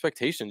 temper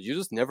expectations. You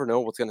just never know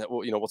what's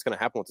gonna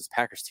happen with this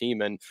Packers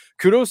team. And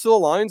kudos to the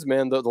Lions,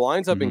 man. The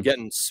Lions have been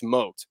getting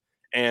smoked.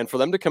 And for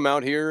them to come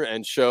out here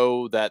and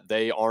show that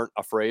they aren't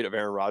afraid of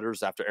Aaron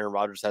Rodgers after Aaron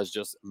Rodgers has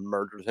just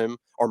murdered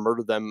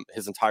them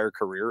his entire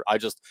career,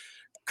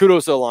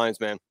 kudos to the Lions,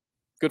 man.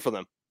 Good for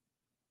them.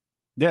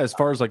 Yeah, as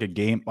far as like a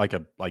game, like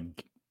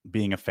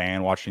being a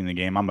fan watching the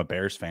game, I'm a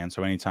Bears fan,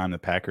 so anytime the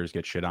Packers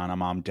get shit on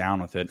them, I'm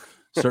down with it.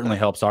 Certainly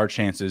helps our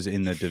chances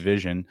in the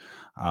division.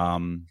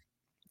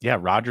 Yeah,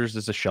 Rodgers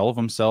is a shell of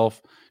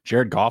himself.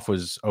 Jared Goff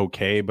was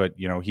okay, but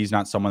he's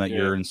not someone that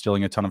you're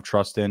instilling a ton of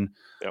trust in.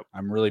 Yep.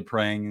 I'm really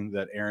praying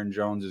that Aaron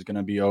Jones is going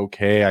to be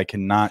okay. I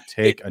cannot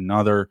take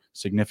another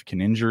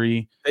significant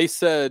injury. They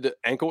said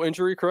ankle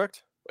injury,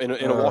 correct? In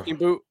a walking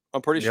boot,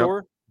 I'm pretty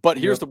sure. But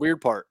here's the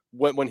weird part.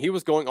 When he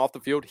was going off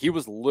the field, he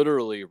was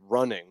literally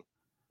running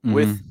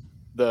with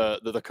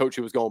the coach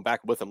who was going back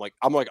with him. Like,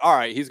 I'm like, all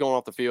right, he's going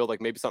off the field.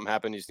 Like, maybe something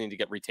happened. You just need to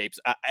get retapes.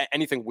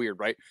 Anything weird,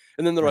 right?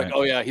 And then they're like,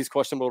 oh, yeah, he's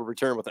questionable to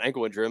return with an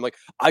ankle injury. I'm like,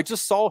 I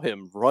just saw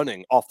him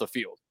running off the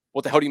field.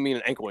 What the hell do you mean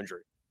an ankle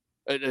injury?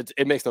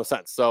 It makes no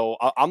sense. So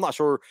I'm not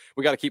sure.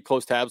 We got to keep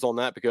close tabs on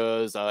that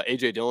because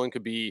A.J. Dillon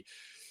could be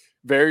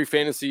very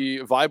fantasy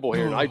viable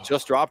here. And I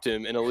just dropped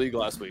him in a league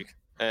last week.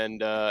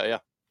 And,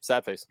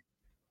 sad face.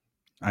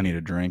 I need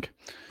a drink.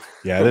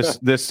 Yeah,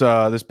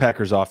 this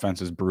Packers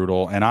offense is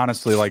brutal. And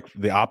honestly, like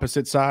the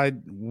opposite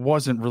side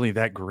wasn't really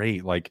that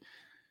great. Like,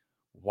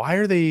 why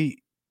are they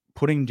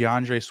putting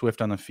DeAndre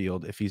Swift on the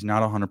field if he's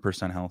not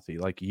 100% healthy?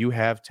 Like, you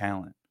have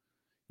talent.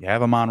 You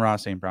have Amon-Ra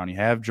St. Brown. You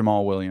have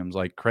Jamal Williams.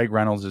 Like, Craig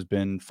Reynolds has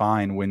been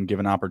fine when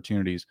given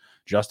opportunities.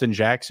 Justin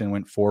Jackson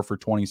went 4 for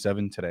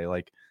 27 today.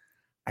 Like,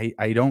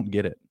 I don't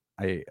get it.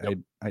 I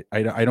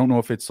don't know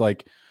if it's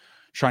like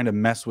trying to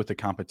mess with the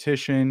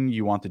competition.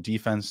 You want the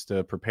defense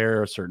to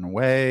prepare a certain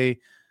way.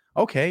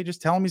 Okay,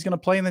 just tell him he's going to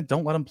play and then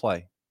don't let him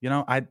play.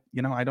 I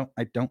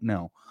don't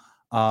know.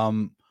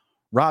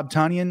 Rob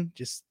Tonyan,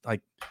 just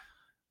like,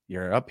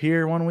 you're up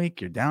here one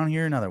week, you're down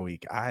here another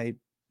week.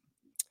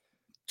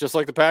 Just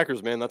like the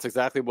Packers, man. That's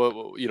exactly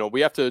what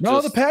we have to.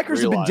 No, the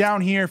Packers have been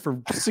down here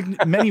for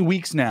many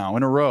weeks now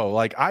in a row.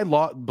 Like,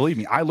 believe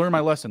me, I learned my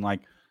lesson.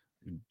 Like,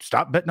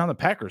 stop betting on the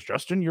Packers,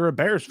 Justin. You're a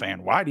Bears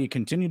fan. Why do you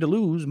continue to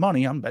lose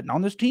money? I'm betting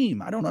on this team.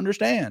 I don't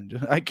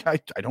understand. I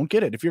don't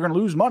get it. If you're going to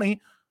lose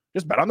money,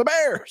 just bet on the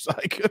Bears.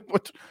 Like,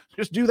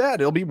 just do that.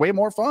 It'll be way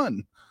more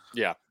fun.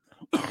 Yeah.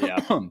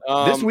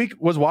 This week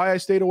was why I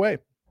stayed away.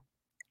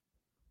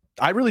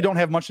 I really don't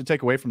have much to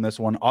take away from this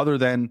one other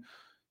than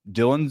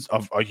Dillon's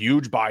a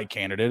huge buy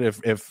candidate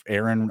if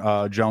Aaron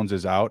Jones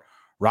is out.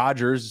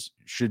 Rodgers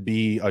should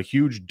be a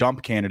huge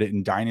dump candidate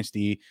in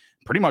Dynasty,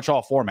 pretty much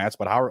all formats,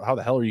 but how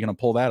the hell are you going to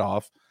pull that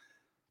off?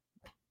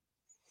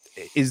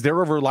 Is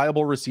there a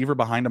reliable receiver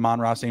behind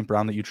Amon-Ra St.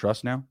 Brown that you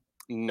trust now?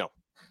 No.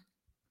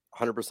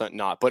 100%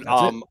 not. But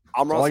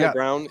Amon-Ra St.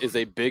 Brown is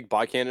a big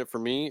buy candidate for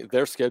me.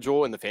 Their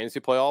schedule in the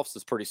fantasy playoffs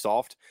is pretty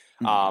soft.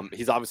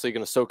 He's obviously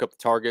going to soak up the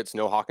targets.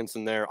 No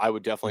Hawkinson there. I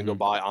would definitely go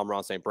buy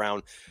Amon-Ra St.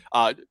 Brown.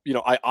 I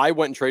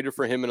went and traded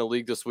for him in a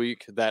league this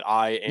week that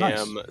I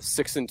am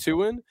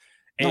 6-2 in.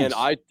 And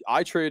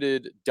I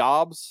traded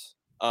Dobbs,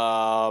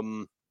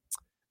 Deion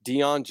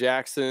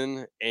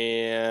Jackson,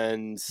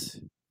 and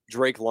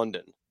Drake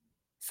London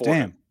for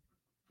him.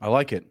 I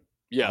like it.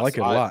 Yes, I like it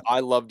a lot. I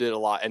loved it a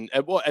lot. And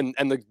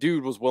the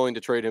dude was willing to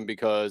trade him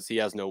because he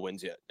has no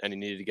wins yet and he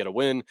needed to get a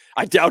win.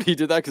 I doubt he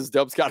did that because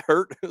Dubs got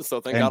hurt.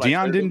 So thank God.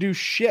 Deion didn't do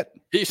shit.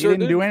 He sure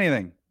didn't do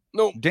anything.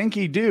 No.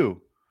 Dinky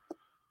do.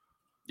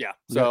 Yeah.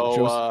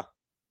 So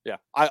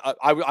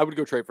I would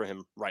go trade for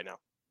him right now.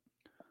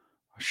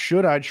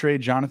 Should I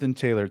trade Jonathan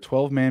Taylor,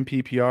 12-man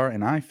PPR,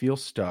 and I feel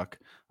stuck?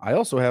 I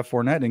also have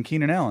Fournette and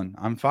Keenan Allen.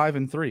 I'm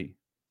 5-3.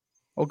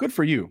 Well, good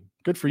for you.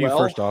 Good for you.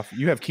 First off,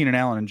 you have Keenan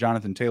Allen and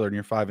Jonathan Taylor, and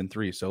you're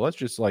 5-3. So let's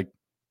just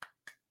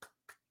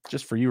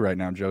for you right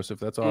now, Joseph.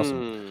 That's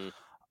awesome.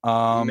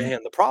 Man,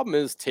 the problem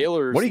is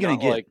Taylor's. What are you going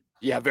to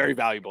get? Very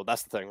valuable.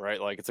 That's the thing,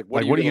 right? Like, it's like,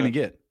 what are you going to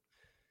get?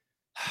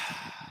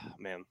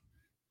 Man.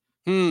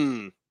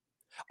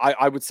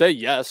 I would say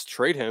yes,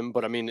 trade him,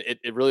 but I mean,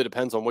 it really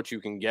depends on what you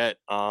can get.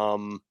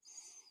 Man,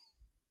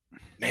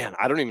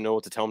 I don't even know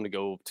what to tell him to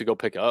go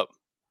pick up.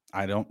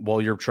 I don't.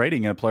 Well, you're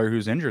trading a player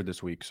who's injured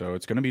this week, so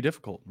it's going to be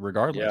difficult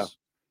regardless.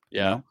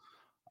 Yeah.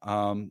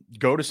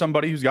 Go to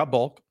somebody who's got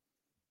bulk.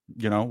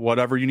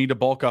 whatever you need to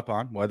bulk up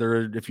on,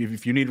 whether if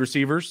you need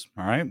receivers,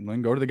 all right,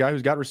 then go to the guy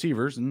who's got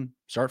receivers and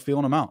start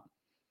feeling them out.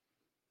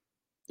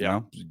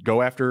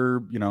 Go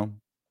after,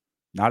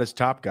 not his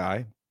top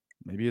guy,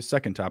 maybe his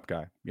second top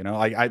guy,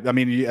 I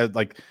mean,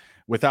 like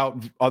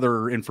without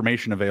other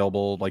information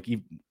available, like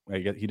he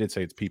did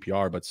say it's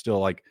PPR, but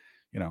still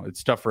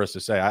it's tough for us to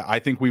say. I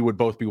think we would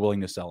both be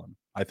willing to sell him.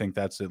 I think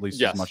that's at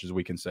least as much as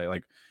we can say.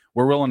 Like,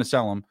 we're willing to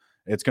sell him.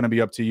 It's going to be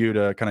up to you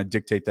to kind of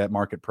dictate that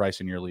market price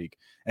in your league.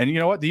 And you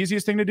know what? The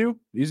easiest thing to do,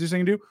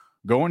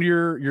 go into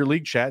your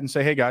league chat and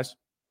say, hey guys,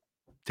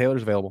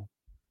 Taylor's available.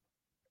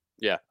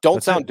 Yeah.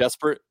 Don't sound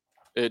desperate.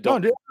 No.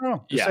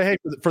 Just say, hey,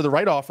 for the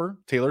right offer,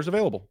 Taylor's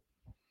available.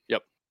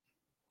 Yep.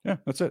 Yeah,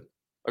 that's it.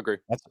 Agree.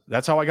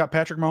 That's how I got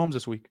Patrick Mahomes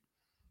this week.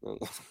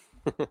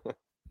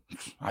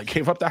 I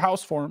gave up the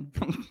house for him.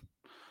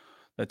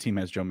 That team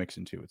has Joe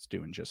Mixon too. It's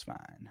doing just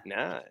fine.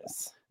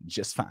 Nice.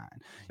 Just fine.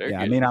 Very good.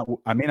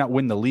 I may not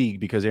win the league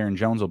because Aaron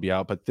Jones will be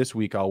out, but this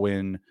week I'll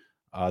win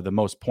the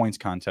most points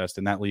contest.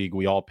 In that league,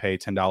 we all pay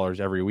 $10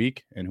 every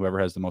week, and whoever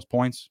has the most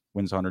points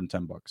wins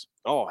 $110.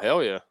 Oh,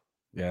 hell yeah.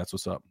 Yeah, that's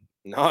what's up.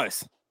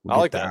 Nice. I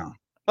like that.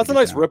 That's a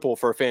nice ripple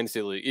for a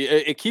fantasy league.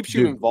 It keeps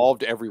you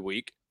involved every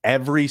week.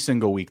 Every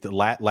single week.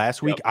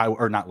 Last week,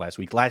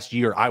 last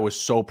year, I was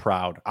so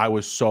proud. I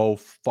was so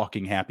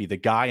fucking happy. The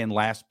guy in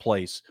last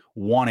place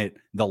won it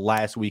the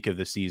last week of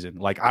the season.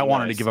 Like, I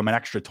wanted to give him an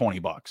extra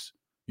 $20.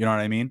 You know what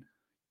I mean?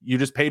 You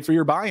just paid for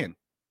your buy-in.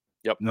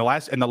 Yep. In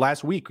the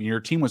last week, your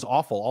team was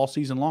awful all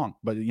season long.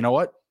 But you know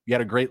what? You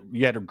had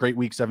a great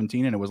week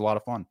 17, and it was a lot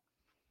of fun.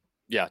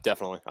 Yeah,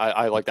 definitely.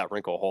 I like that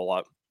wrinkle a whole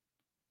lot.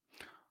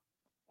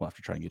 We'll have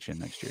to try and get you in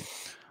next year.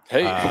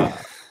 Hey.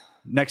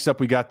 Next up,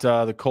 we got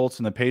the Colts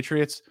and the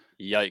Patriots.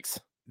 Yikes.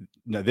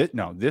 No,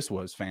 this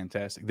was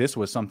fantastic. This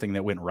was something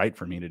that went right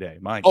for me today.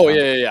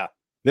 Yeah.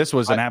 This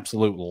was an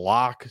absolute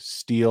lock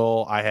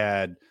steal. I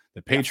had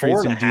the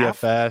Patriots in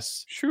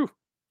DFS. Shoo.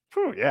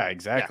 Yeah,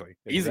 exactly.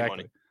 Yeah, easy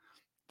money.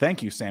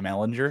 Thank you, Sam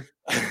Ellinger.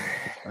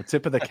 A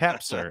tip of the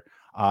cap, sir.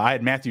 I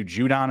had Matthew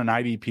Judon in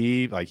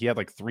IDP. Like, he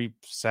had 3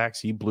 sacks.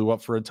 He blew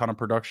up for a ton of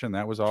production.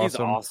 That was awesome. He's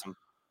awesome.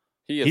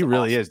 He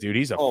really is, dude.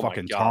 He's a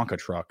fucking Tonka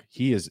truck.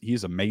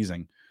 He's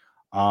amazing.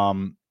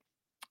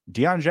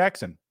 Deion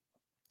Jackson,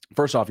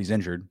 first off, he's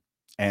injured,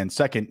 and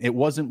second, it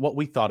wasn't what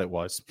we thought it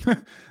was.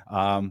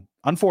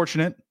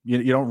 Unfortunate.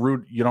 You don't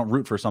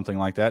root for something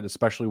like that,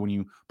 especially when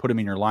you put him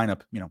in your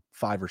lineup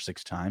 5 or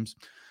 6 times.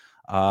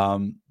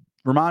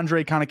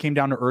 Ramondre kind of came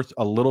down to earth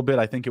a little bit.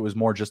 I think it was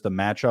more just the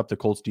matchup. The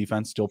Colts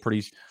defense still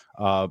pretty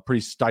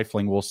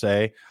stifling, we'll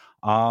say.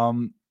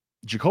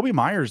 Jacoby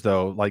Myers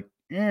though,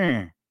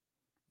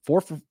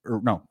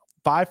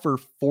 5 for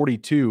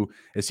 42.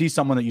 Is he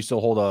someone that you still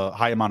hold a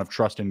high amount of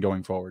trust in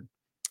going forward?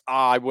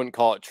 I wouldn't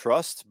call it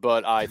trust,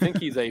 but I think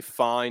he's a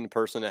fine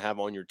person to have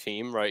on your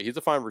team, right? He's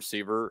a fine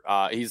receiver.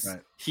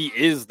 He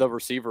is the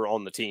receiver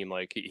on the team.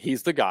 Like,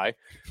 he's the guy.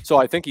 So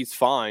I think he's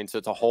fine.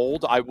 So to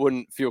hold, I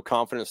wouldn't feel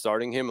confident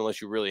starting him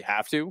unless you really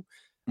have to.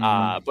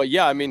 But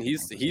yeah, I mean,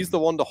 he's the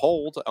one to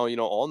hold,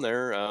 on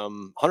there.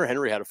 Hunter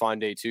Henry had a fine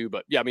day too,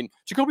 but yeah, I mean,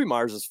 Jacoby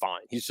Myers is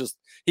fine.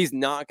 He's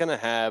not going to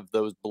have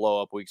those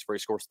blow up weeks where he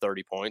scores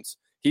 30 points.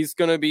 He's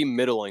going to be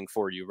middling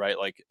for you, right?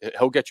 Like,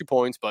 he'll get you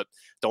points, but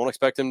don't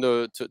expect him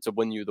to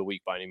win you the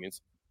week by any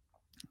means.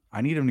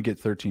 I need him to get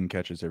 13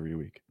 catches every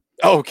week.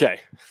 Okay.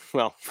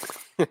 Well,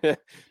 good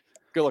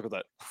luck with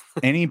that.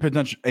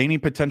 Any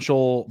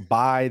potential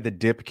buy the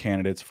dip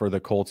candidates for the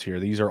Colts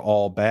here? These are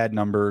all bad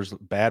numbers,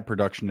 bad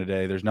production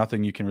today. There's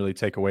nothing you can really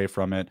take away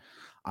from it.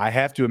 I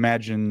have to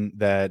imagine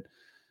that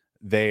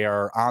they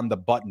are on the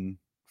button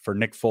for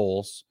Nick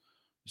Foles.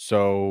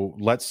 So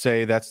let's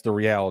say that's the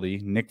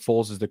reality. Nick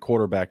Foles is the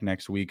quarterback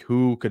next week.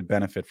 Who could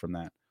benefit from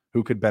that?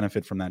 Who could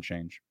benefit from that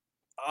change?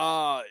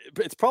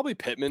 It's probably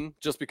Pittman,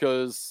 just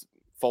because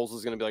Foles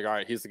is going to be like, all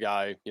right, he's the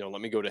guy,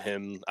 let me go to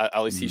him.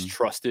 At least he's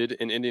trusted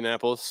in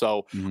Indianapolis.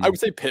 So I would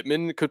say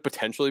Pittman could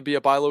potentially be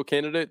a buy low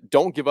candidate.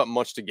 Don't give up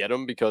much to get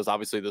him, because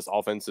obviously this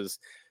offense is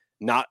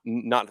not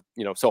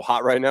so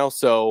hot right now.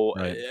 So,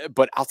 right.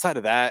 But outside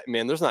of that,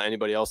 man, there's not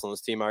anybody else on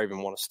this team I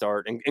even want to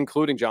start,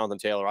 including Jonathan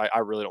Taylor. I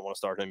really don't want to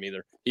start him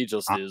either. He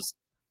just is.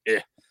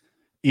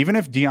 Even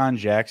if Deion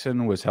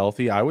Jackson was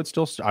healthy, I would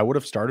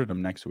have started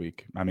him next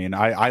week. I mean,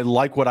 I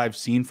like what I've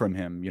seen from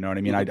him. You know what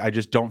I mean? I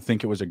just don't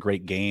think it was a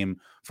great game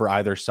for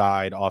either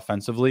side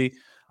offensively.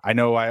 I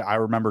know I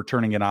remember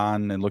turning it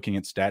on and looking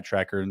at Stat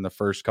Tracker in the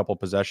first couple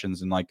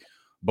possessions, and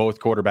both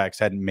quarterbacks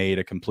hadn't made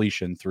a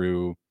completion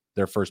through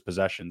their first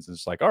possessions. And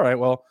it's like, all right,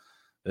 well,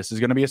 this is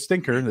going to be a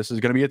stinker. This is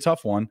going to be a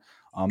tough one.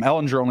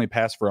 Ellinger only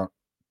passed for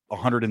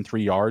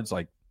 103 yards.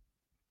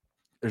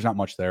 There's not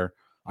much there.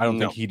 I don't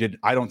think he did.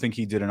 I don't think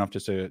he did enough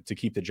to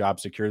keep the job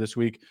secure this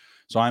week.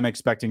 So I'm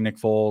expecting Nick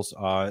Foles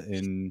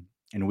in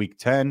week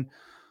 10.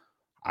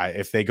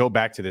 If they go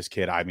back to this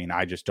kid, I mean,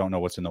 I just don't know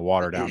what's in the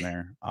water down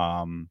there.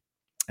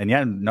 And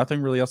yeah,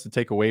 nothing really else to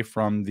take away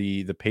from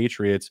the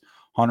Patriots.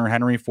 Hunter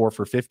Henry 4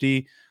 for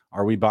 50.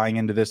 Are we buying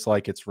into this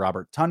like it's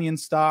Robert Tonyan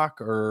stock,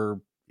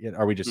 or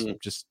are we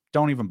just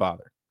don't even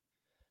bother?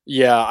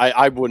 Yeah,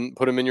 I wouldn't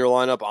put him in your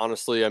lineup,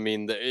 honestly. I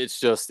mean,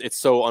 it's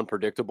so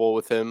unpredictable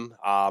with him.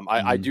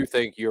 I do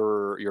think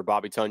your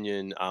Bobby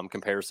Tunyon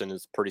comparison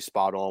is pretty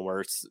spot on.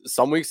 Where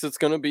some weeks it's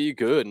going to be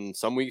good, and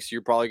some weeks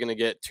you're probably going to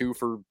get 2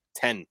 for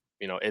 10.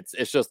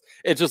 It just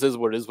is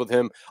what it is with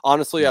him.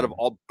 Honestly, out of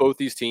both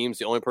these teams,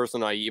 the only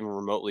person I even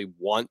remotely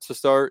want to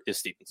start is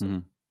Stevenson. Mm-hmm.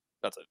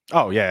 That's it.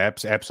 Oh yeah,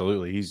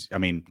 absolutely.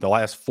 The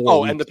last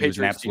 4 weeks, and the Patriots, he was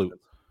an absolute.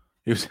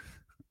 He was.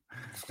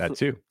 That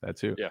too.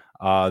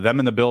 Yeah. Them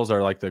and the Bills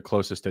are like the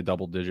closest to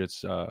double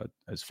digits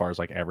as far as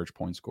like average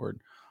points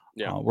scored.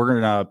 Yeah. We're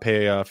going to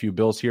pay a few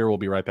bills here. We'll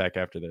be right back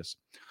after this.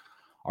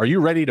 Are you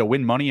ready to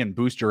win money and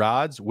boost your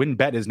odds?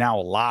 WynnBET is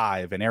now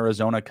live in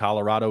Arizona,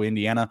 Colorado,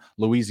 Indiana,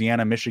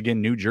 Louisiana,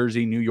 Michigan, New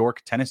Jersey, New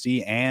York,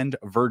 Tennessee, and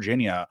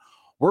Virginia.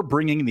 We're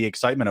bringing the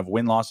excitement of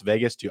Wynn Las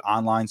Vegas to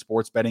online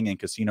sports betting and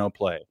casino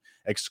play.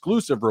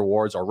 Exclusive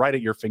rewards are right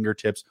at your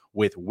fingertips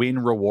with Wynn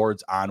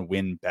Rewards on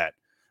WynnBET.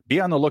 Be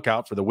on the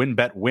lookout for the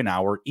WynnBET Win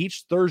Hour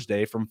each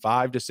Thursday from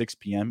 5 to 6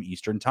 p.m.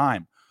 Eastern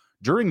Time.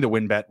 During the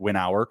WynnBET Win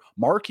Hour,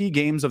 marquee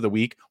games of the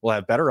week will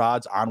have better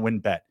odds on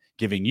WynnBET,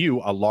 giving you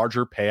a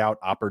larger payout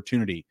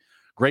opportunity.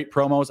 Great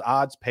promos,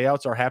 odds,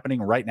 payouts are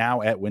happening right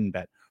now at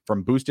WynnBET.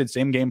 From boosted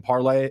same-game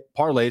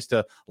parlays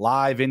to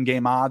live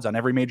in-game odds on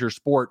every major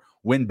sport,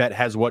 WynnBET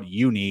has what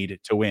you need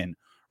to win.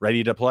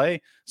 Ready to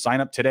play?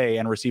 Sign up today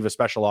and receive a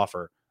special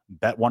offer.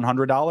 Bet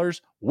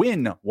 $100,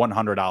 win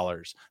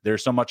 $100.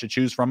 There's so much to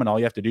choose from, and all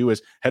you have to do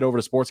is head over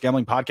to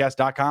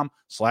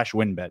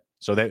sportsgamblingpodcast.com/WynnBET.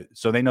 So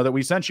they know that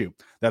we sent you.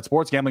 That's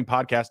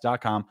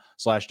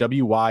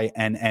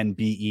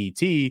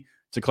sportsgamblingpodcast.com/WYNNBET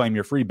to claim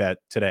your free bet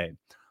today.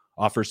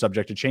 Offer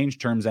subject to change.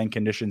 Terms and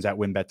conditions at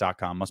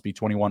wynnbet.com. Must be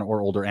 21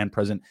 or older and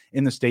present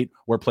in the state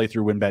where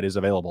playthrough WynnBET is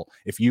available.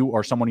 If you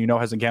or someone you know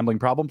has a gambling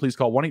problem, please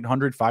call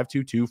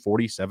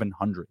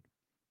 1-800-522-4700.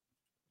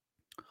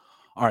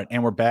 All right,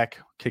 and we're back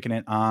kicking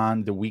it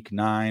on the Week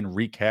 9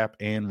 recap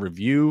and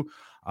review.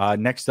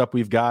 Next up,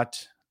 we've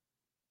got.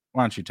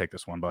 Why don't you take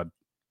this one, bud?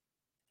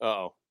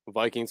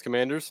 Vikings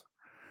Commanders.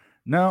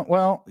 No,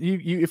 well,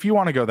 you if you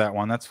want to go that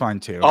one, that's fine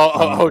too.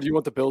 Do you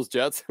want the Bills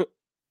Jets?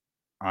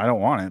 I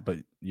don't want it, but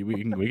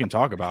we can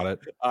talk about it.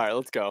 All right,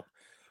 let's go.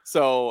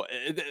 So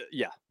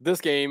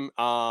this game,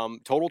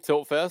 total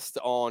tilt fest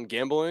on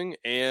gambling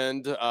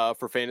and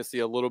for fantasy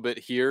a little bit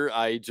here.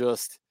 I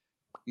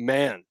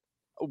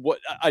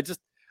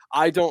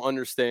don't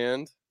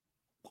understand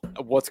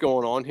what's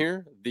going on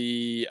here.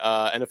 The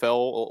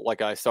NFL,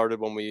 like I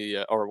said when we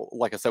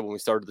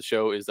started the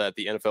show, is that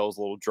the NFL is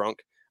a little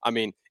drunk. I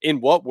mean, in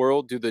what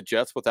world do the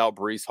Jets without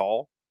Breece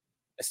Hall,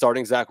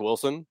 starting Zach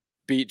Wilson,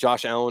 beat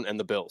Josh Allen and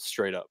the Bills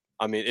straight up?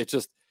 I mean,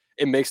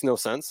 it makes no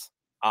sense.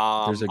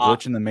 There's a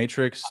glitch in the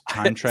Matrix.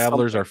 Time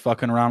travelers are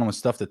fucking around with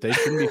stuff that they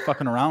shouldn't be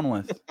fucking around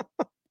with.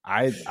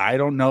 I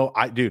don't know.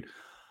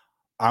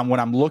 When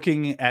I'm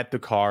looking at the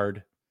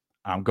card,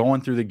 I'm going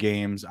through the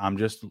games. I'm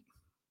trying to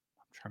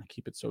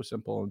keep it so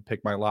simple and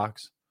pick my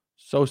locks.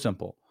 So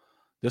simple.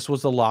 This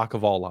was the lock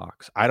of all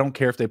locks. I don't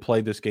care if they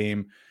played this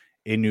game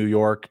in New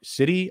York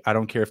City. I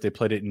don't care if they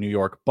played it in New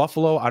York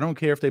Buffalo. I don't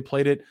care if they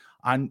played it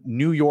on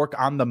New York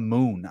on the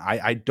moon.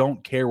 I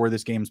don't care where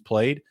this game's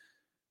played.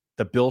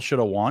 The Bills should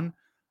have won.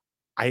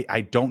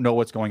 I don't know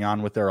what's going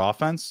on with their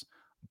offense,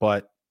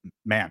 but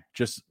man,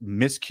 just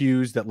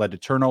miscues that led to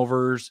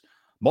turnovers,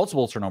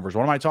 multiple turnovers.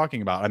 What am I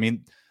talking about? I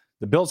mean,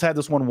 the Bills had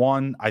this one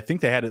won. I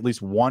think they had at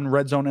least one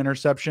red zone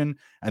interception,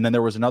 and then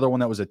there was another one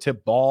that was a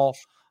tip ball.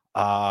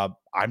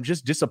 I'm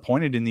just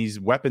disappointed in these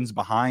weapons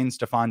behind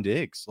Stephon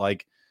Diggs.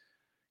 Like,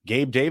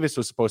 Gabe Davis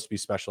was supposed to be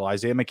special.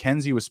 Isaiah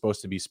McKenzie was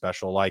supposed to be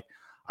special. Like,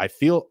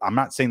 I'm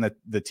not saying that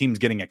the team's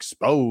getting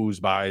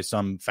exposed by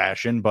some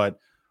fashion, but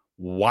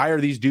why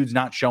are these dudes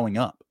not showing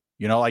up?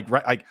 Like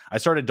I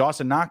started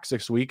Dawson Knox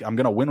this week. I'm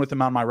going to win with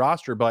him on my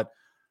roster, but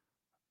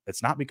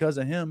it's not because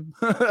of him.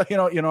 You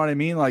know what I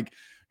mean? Like,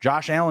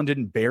 Josh Allen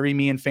didn't bury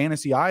me in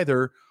fantasy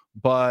either,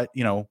 but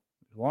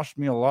lost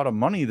me a lot of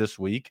money this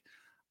week.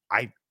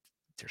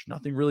 There's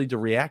nothing really to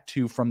react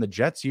to from the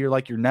Jets here.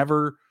 Like, you're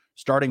never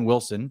starting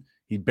Wilson.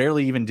 He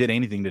barely even did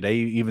anything today,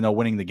 even though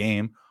winning the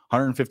game.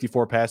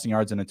 154 passing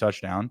yards and a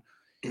touchdown.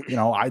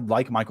 I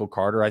like Michael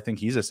Carter. I think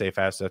he's a safe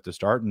asset to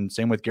start, and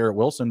same with Garrett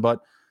Wilson.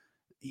 But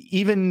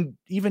even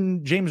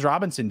James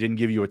Robinson didn't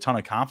give you a ton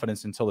of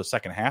confidence until the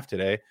second half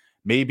today.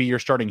 Maybe you're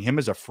starting him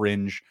as a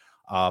fringe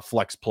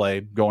flex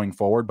play going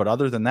forward. But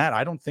other than that,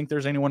 I don't think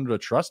there's anyone to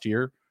trust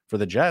here for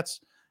the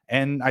Jets.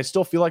 And I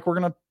still feel like we're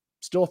going to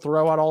still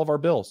throw out all of our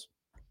bills.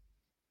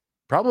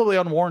 Probably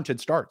unwarranted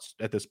starts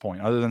at this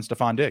point, other than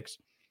Stephon Diggs.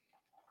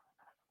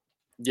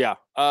 Yeah.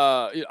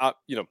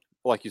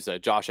 Like you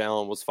said, Josh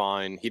Allen was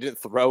fine. He didn't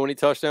throw any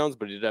touchdowns,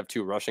 but he did have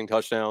 2 rushing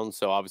touchdowns.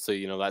 So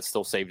obviously, that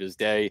still saved his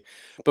day.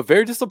 But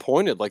very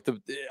disappointed. Like,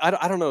 I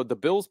don't know. The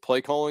Bills'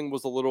 play calling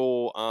was a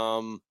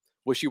little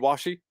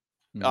wishy-washy.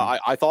 Mm-hmm.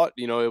 I thought,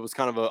 it was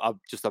kind of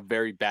just a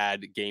very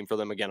bad game for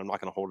them. Again, I'm not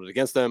going to hold it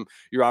against them.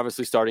 You're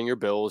obviously starting your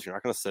Bills. You're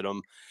not going to sit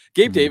them.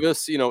 Gabe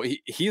Davis,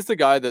 he's the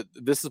guy that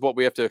this is what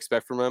we have to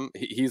expect from him.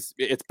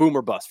 It's boom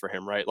or bust for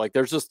him, right? Like,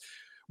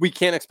 we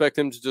can't expect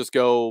him to just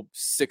go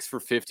 6 for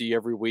 50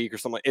 every week or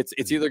something. It's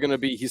either going to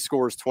be he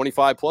scores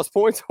 25 plus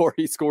points or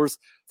he scores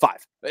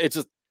 5. It's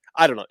just,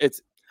 I don't know.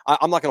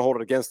 I'm not going to hold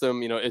it against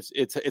him.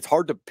 It's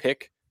hard to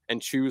pick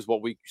and choose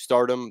what week you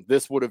start him.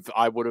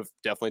 I would have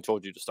definitely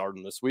told you to start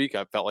him this week.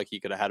 I felt like he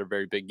could have had a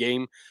very big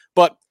game,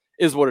 but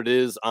is what it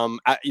is.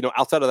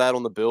 Outside of that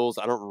on the Bills,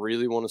 I don't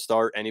really want to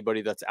start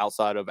anybody that's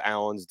outside of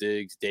Allens,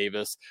 Diggs,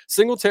 Davis.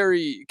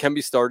 Singletary can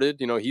be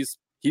started.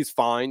 He's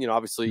fine.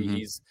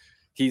 Obviously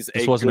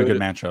this wasn't a good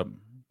matchup.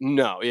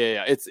 No,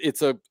 yeah.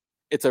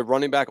 It's a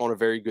running back on a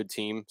very good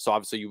team. So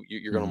obviously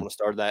you're going to want to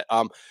start that.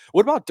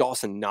 What about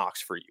Dawson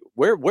Knox for you?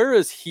 Where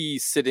is he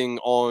sitting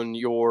on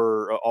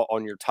your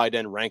tight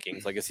end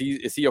rankings? Like, is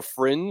he a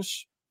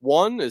fringe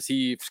one? Is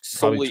he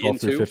solely 12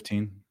 into through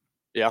 15?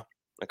 Yeah.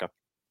 Okay.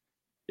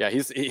 Yeah,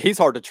 he's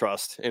hard to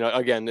trust.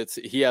 Again,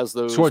 he has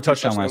those scored a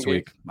touchdown last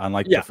week,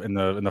 unlike in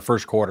the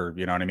first quarter.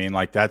 You know what I mean?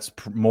 Like, that's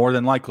more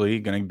than likely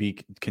going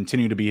to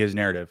continue to be his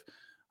narrative.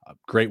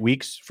 Great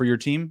weeks for your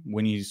team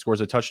when he scores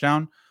a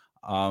touchdown.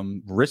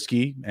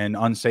 Risky and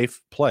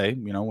unsafe play,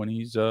 when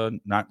he's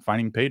not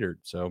finding pay dirt.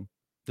 So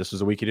this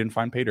is a week he didn't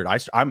find pay dirt.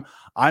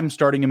 I'm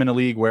starting him in a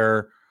league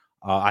where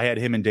I had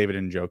him and David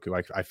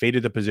Njoku. I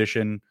faded the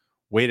position,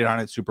 waited on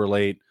it super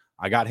late.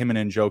 I got him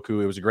and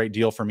Njoku. It was a great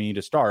deal for me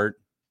to start.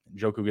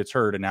 Njoku gets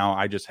hurt, and now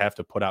I just have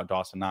to put out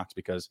Dawson Knox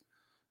because,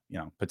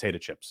 potato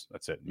chips.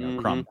 That's it.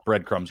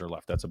 Breadcrumbs are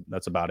left.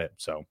 That's about it.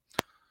 So,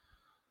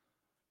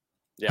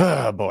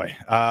 yeah. Oh boy.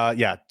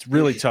 It's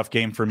really tough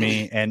game for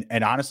me.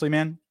 And honestly,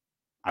 man,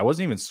 I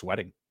wasn't even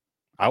sweating.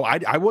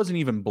 I wasn't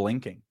even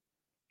blinking.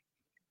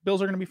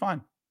 Bills are going to be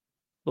fine.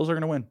 Bills are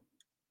going to win.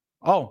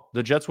 Oh,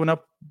 the Jets went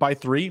up by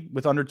 3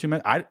 with under 2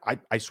 minutes.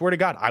 I swear to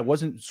God, I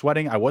wasn't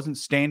sweating. I wasn't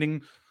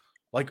standing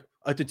like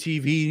at the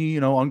TV,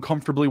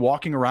 uncomfortably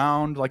walking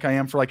around like I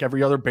am for like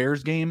every other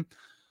Bears game.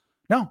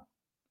 No,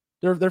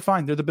 they're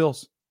fine. They're the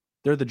Bills.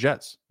 They're the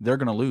Jets. They're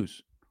going to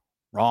lose.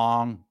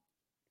 Wrong.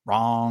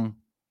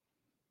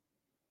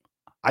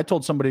 I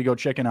told somebody to go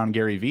check in on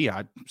Gary Vee.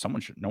 No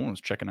one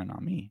was checking in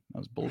on me. That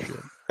was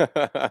bullshit.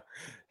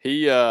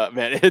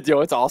 Man,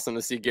 it's awesome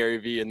to see Gary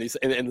Vee in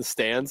the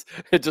stands,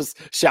 just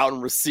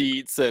shouting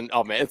receipts and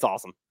it's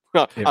awesome.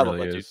 It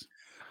really is.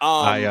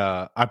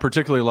 I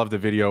particularly love the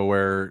video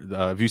where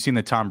have you seen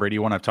the Tom Brady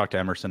one? I've talked to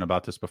Emerson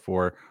about this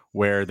before,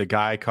 where the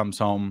guy comes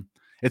home.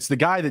 It's the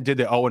guy that did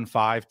the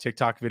 0-5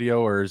 TikTok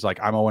video, or is like,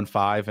 I'm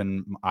 0-5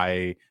 and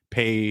I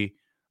pay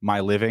my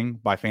living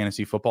by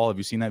fantasy football. Have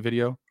you seen that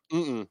video?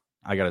 Mm-mm.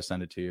 I got to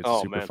send it to you.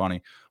 It's super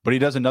funny. But he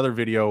does another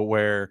video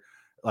where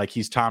like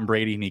he's Tom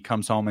Brady and he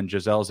comes home and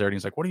Gisele's there and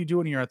he's like, what are you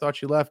doing here? I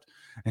thought you left.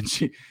 And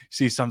she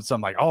sees some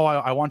like, oh,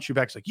 I want you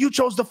back. She's like, you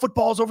chose the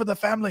footballs over the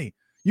family.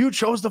 You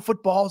chose the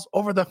footballs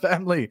over the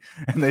family.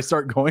 And they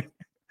start going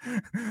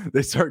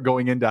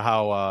into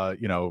how,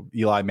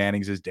 Eli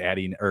Manning's his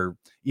daddy, or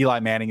Eli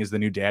Manning is the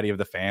new daddy of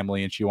the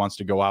family. And she wants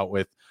to go out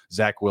with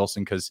Zach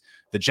Wilson because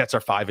the Jets are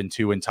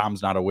 5-2 and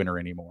Tom's not a winner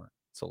anymore.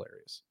 It's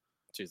hilarious.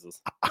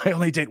 Jesus. I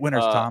only date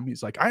winners, Tom.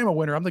 He's like, I am a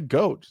winner. I'm the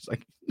GOAT. She's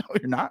like, no,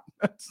 you're not.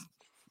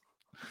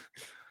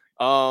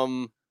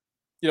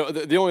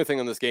 The only thing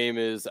on this game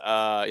is,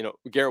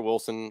 Garrett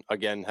Wilson,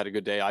 again, had a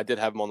good day. I did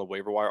have him on the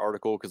waiver wire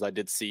article because I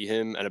did see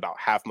him in about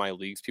half my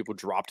leagues. People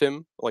dropped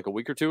him like a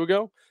week or two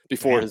ago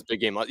before his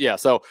big game. Yeah.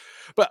 So,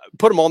 but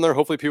put him on there.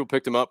 Hopefully people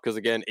picked him up because,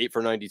 again, 8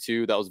 for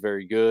 92. That was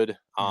very good.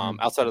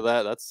 Outside of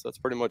that, that's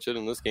pretty much it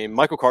in this game.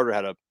 Michael Carter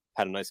had a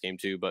nice game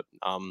too, but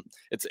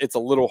it's a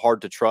little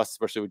hard to trust,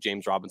 especially with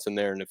James Robinson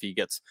there. And if he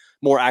gets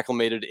more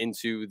acclimated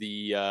into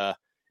the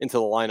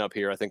lineup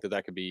here, I think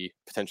that could be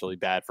potentially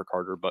bad for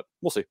Carter, but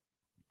we'll see.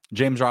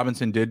 James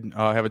Robinson did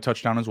have a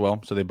touchdown as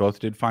well, so they both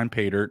did find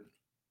pay dirt.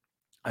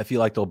 I feel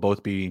like they'll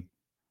both be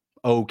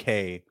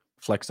okay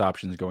flex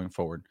options going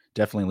forward.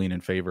 Definitely lean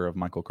in favor of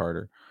Michael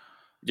Carter.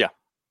 Yeah.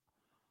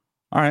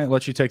 All right,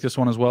 let you take this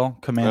one as well.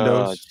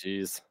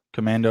 Commandos.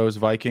 Commandos,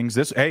 Vikings.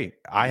 This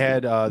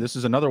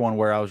is another one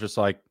where I was just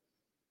like,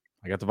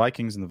 I got the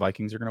Vikings, and the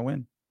Vikings are going to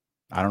win.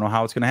 I don't know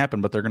how it's going to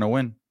happen, but they're going to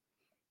win.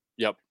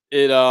 Yep.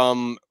 It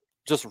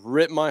just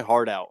ripped my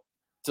heart out.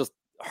 Just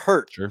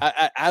hurt. Sure.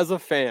 As a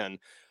fan.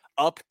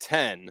 Up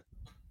 10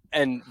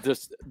 and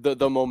just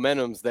the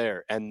momentum's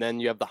there, and then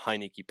you have the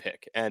Heineke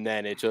pick, and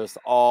then it just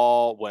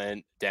all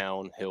went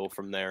downhill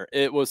from there.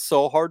 It was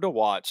so hard to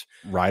watch.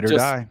 Ride or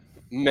die,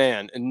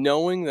 man.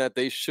 Knowing that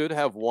they should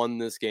have won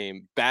this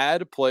game,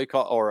 bad play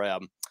call or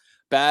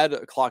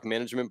bad clock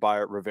management by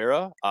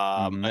Rivera,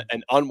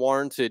 an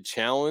unwarranted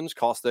challenge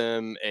cost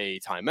them a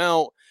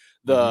timeout.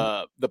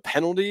 The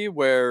penalty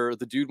where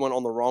the dude went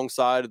on the wrong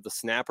side of the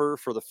snapper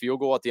for the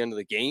field goal at the end of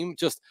the game,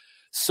 just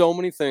so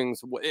many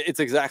things. It's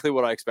exactly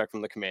what I expect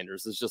from the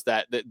Commanders. It's just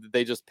that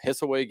they just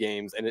piss away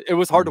games, and it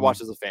was hard to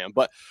watch as a fan.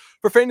 But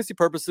for fantasy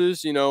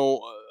purposes,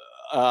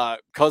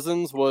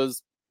 Cousins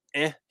was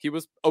he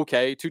was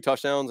okay. 2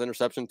 touchdowns,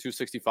 interception,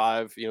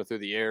 265, through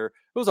the air. It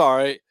was all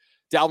right.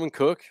 Dalvin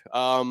Cook,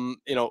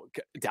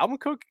 Dalvin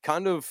Cook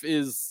kind of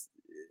is,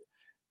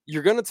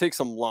 you're going to take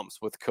some lumps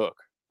with Cook,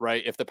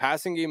 right? If the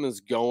passing game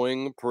is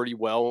going pretty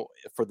well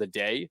for the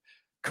day,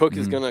 Cook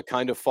is going to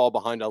kind of fall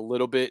behind a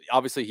little bit.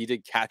 Obviously, he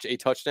did catch a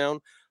touchdown,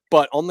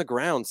 but on the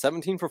ground,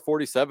 17 for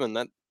 47.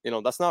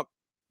 That's not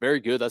very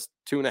good. That's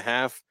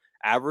 2.5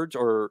 average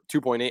or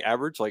 2.8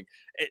 average. Like,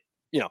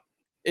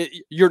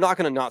 you're not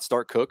going to not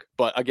start Cook,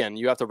 but again,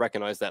 you have to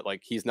recognize that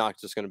like he's not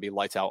just going to be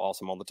lights out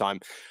awesome all the time.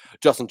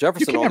 Justin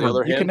Jefferson, on the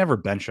other hand, you can never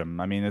bench him.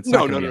 I mean, it's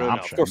no, not an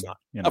option. Of course not.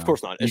 Of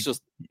course not. It's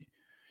just,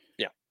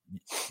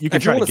 you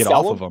can try to get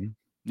off of him.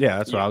 Yeah,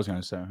 that's what I was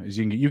going to say. Is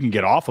you can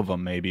get off of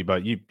him maybe,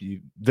 but you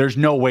there's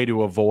no way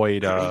to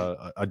avoid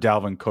a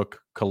Dalvin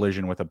Cook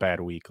collision with a bad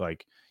week.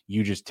 Like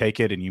you just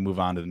take it and you move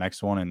on to the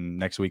next one, and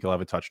next week he'll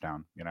have a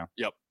touchdown.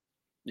 Yep.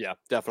 Yeah,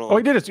 definitely. Oh,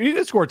 he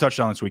did score a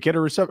touchdown this week. He had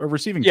a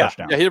receiving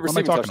touchdown. Yeah, he had a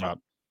receiving touchdown. What am I talking about?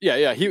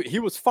 Yeah. He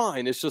was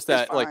fine. It's just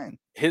that like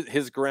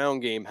his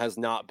ground game has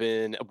not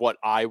been what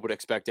I would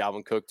expect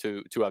Dalvin Cook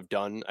to have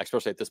done,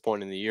 especially at this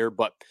point in the year.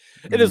 But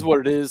it is what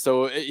it is.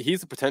 So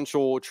he's a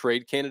potential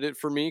trade candidate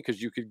for me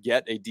because you could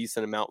get a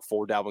decent amount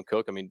for Dalvin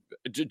Cook. I mean,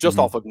 just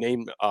off of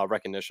name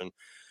recognition.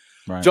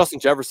 Right. Justin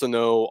Jefferson,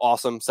 though,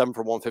 awesome. 7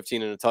 for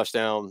 115 and a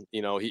touchdown.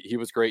 He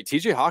was great.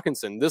 TJ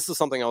Hawkinson, this is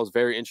something I was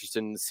very interested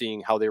in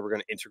seeing how they were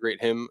going to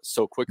integrate him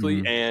so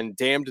quickly. And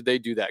damn, did they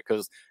do that,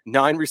 because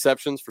 9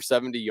 receptions for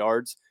 70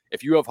 yards.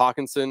 If you have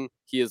Hawkinson,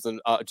 he is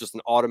just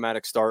an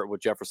automatic start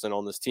with Jefferson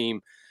on this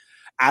team.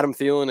 Adam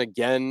Thielen,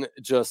 again,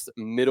 just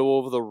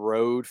middle of the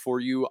road for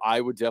you.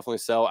 I would definitely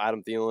sell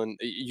Adam Thielen.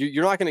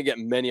 You're not going to get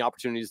many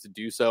opportunities to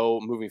do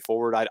so moving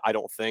forward, I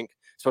don't think,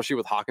 especially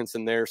with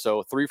Hawkinson there.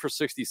 So 3 for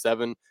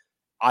 67.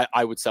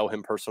 I would sell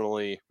him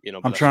personally.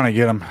 I'm trying to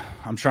get him.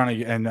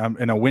 And I'm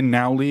in a win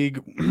now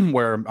league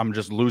where I'm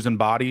just losing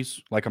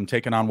bodies, like I'm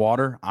taking on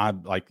water. I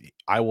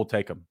will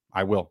take him.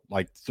 I will.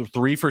 Like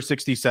 3 for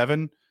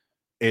 67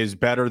 is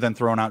better than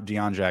throwing out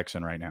Deion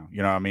Jackson right now.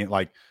 You know what I mean?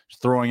 Like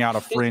throwing out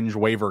a fringe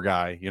waiver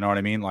guy. You know what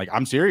I mean? Like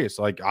I'm serious.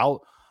 Like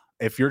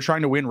if you're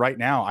trying to win right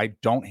now, I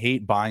don't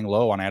hate buying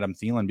low on Adam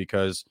Thielen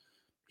because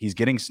he's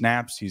getting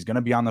snaps. He's going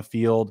to be on the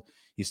field.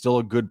 He's still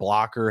a good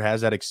blocker,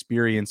 has that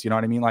experience. You know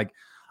what I mean? Like,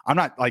 I'm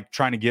not like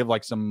trying to give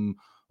like some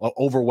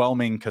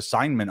overwhelming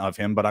consignment of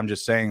him, but I'm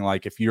just saying,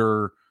 like, if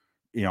you're,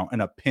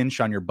 in a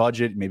pinch on your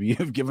budget, maybe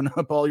you've given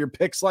up all your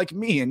picks like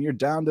me and you're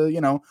down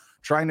to,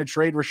 trying to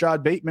trade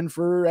Rashad Bateman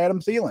for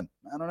Adam Thielen.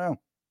 I don't know.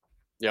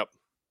 Yep.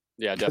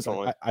 Yeah,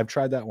 definitely. I've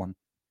tried that one.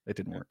 It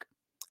didn't work.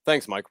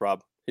 Thanks, Mike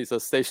Rob. He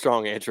says, stay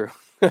strong, Andrew.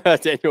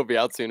 Daniel will be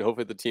out soon.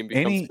 Hopefully the team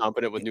becomes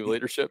competent with new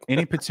leadership.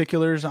 Any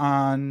particulars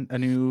on a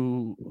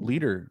new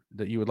leader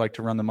that you would like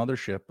to run the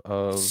mothership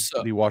of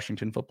the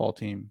Washington football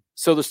team?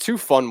 So there's 2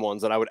 fun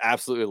ones that I would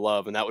absolutely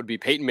love, and that would be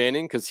Peyton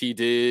Manning, because he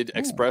did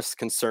express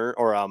concern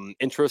or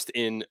interest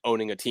in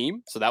owning a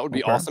team. So that would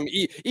be awesome.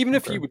 Even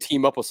if he would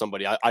team up with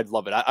somebody, I'd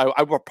love it.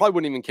 I probably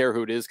wouldn't even care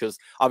who it is, because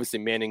obviously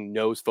Manning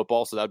knows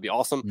football, so that would be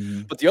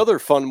awesome. But the other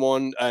fun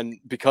one, and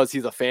because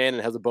he's a fan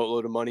and has a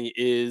boatload of money,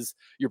 is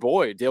your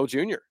boy, Dale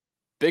Jr.,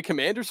 big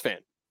Commanders fan.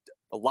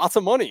 Lots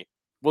of money.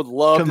 Would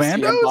love to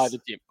see him buy the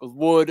team.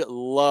 Would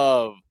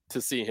love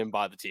to see him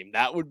buy the team.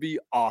 That would be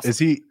awesome. Is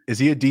he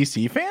a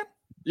DC fan?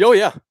 Oh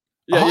yeah.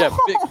 Yeah.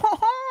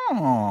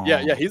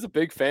 He's a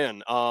big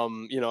fan.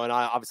 And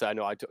I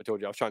know I told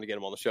you I was trying to get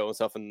him on the show and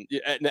stuff, and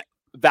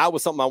that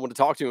was something I wanted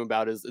to talk to him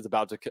about is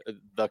about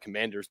the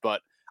Commanders.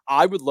 But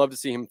I would love to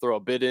see him throw a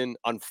bid in.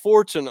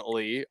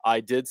 Unfortunately,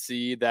 I did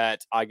see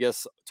that, I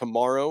guess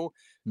tomorrow,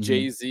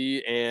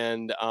 Jay-Z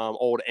and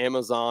old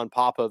Amazon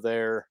Papa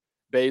there,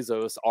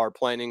 Bezos, are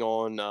planning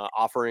on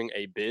offering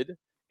a bid.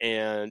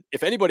 And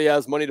if anybody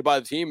has money to buy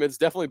the team, it's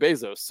definitely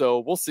Bezos.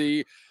 So we'll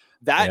see.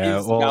 That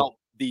is about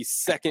the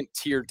second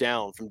tier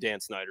down from Dan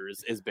Snyder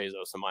is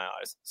Bezos in my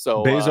eyes.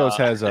 So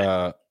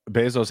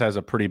Bezos has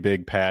a pretty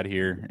big pad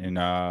here in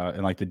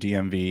like the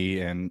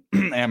DMV, and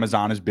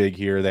Amazon is big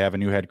here. They have a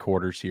new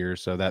headquarters here,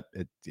 so that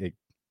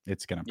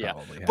it's gonna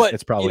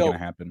probably gonna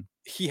happen.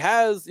 He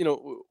has,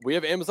 we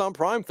have Amazon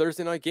Prime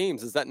Thursday night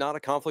games. Is that not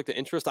a conflict of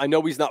interest? I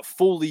know he's not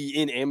fully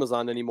in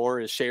Amazon anymore.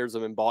 His shares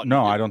have been bought.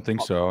 No, I don't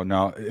think so.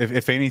 No,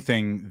 if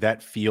anything,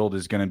 that field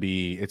is going to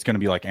be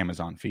like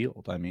Amazon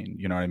Field. I mean,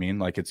 you know what I mean?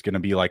 Like it's going to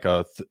be like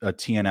a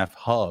TNF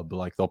hub.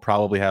 Like they'll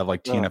probably have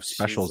like TNF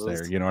specials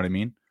there. You know what I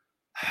mean?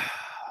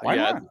 Why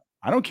not?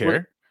 I don't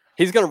care.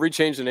 He's going to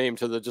rechange the name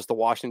to just the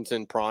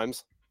Washington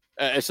Primes.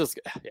 It's just,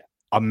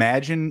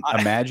 Imagine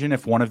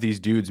if one of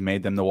these dudes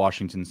made them the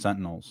Washington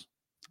Sentinels.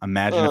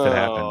 Imagine if it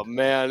happened. Oh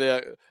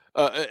man,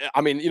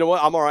 I mean, you know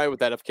what? I'm all right with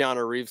that if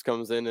Keanu Reeves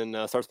comes in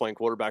and starts playing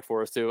quarterback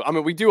for us too. I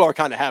mean, we do all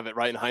kind of have it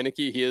right in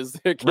Heinicke. He is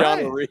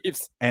Keanu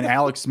Reeves and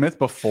Alex Smith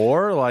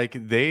before. Like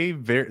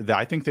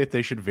I think that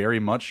they should very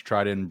much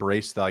try to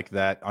embrace like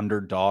that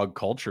underdog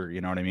culture.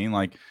 You know what I mean?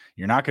 Like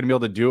you're not going to be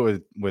able to do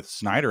it with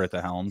Snyder at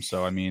the helm.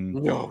 So I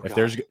mean,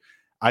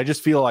 I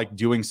just feel like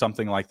doing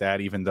something like that,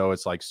 even though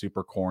it's like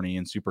super corny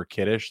and super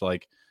kiddish,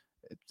 like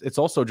it's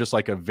also just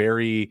like a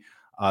very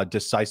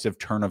decisive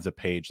turn of the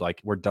page. Like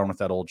we're done with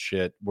that old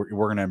shit. We're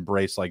going to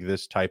embrace like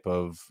this type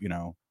of,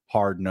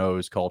 hard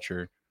nosed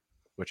culture.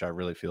 which I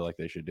really feel like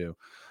they should do.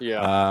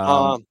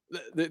 Yeah.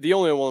 The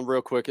only one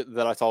real quick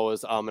that I saw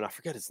was and I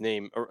forget his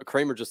name. Or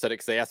Kramer just said it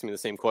because they asked me the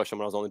same question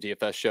when I was on the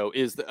DFS show.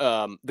 Is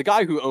the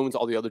guy who owns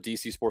all the other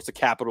DC sports, the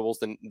Capitals,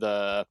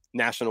 the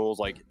Nationals,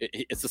 like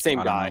it's the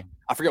same guy.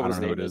 I forget what his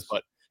name is,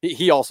 but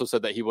he also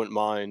said that he wouldn't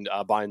mind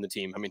buying the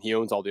team. I mean, he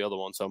owns all the other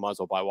ones, so might as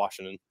well buy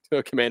Washington.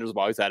 Commanders have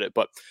always had it,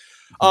 but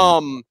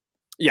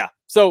yeah.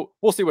 So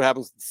we'll see what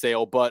happens with the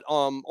sale. But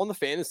on the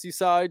fantasy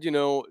side,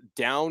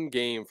 down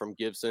game from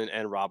Gibson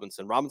and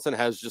Robinson. Robinson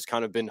has just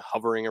kind of been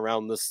hovering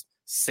around this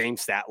same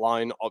stat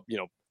line of,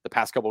 the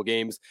past couple of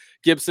games.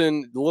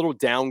 Gibson, the little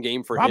down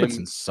game for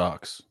Robinson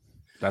sucks.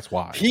 That's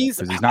why.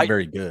 He's not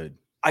very good.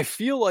 I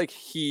feel like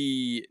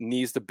he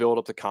needs to build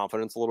up the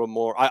confidence a little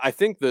more. I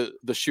think the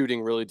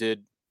shooting really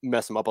did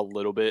mess him up a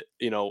little bit.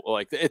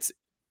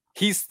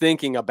 He's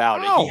thinking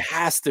about it. He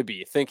has to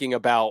be thinking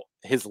about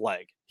his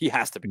leg. He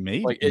has to be.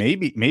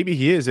 Maybe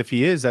he is. If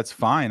he is, that's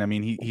fine. I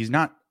mean, he's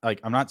not like,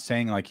 I'm not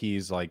saying like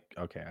he's like,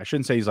 okay, I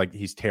shouldn't say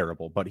he's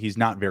terrible, but he's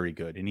not very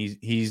good. And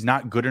he's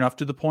not good enough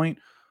to the point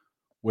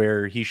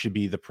where he should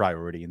be the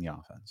priority in the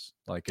offense.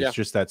 Like, it's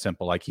just that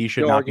simple. Like, he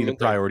should not be the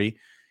priority.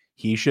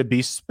 He should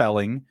be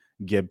spelling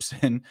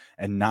Gibson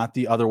and not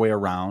the other way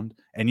around.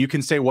 And you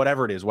can say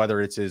whatever it is, whether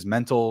it's his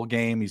mental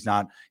game, he's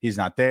not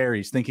there,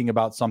 he's thinking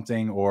about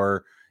something,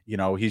 or,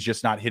 he's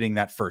just not hitting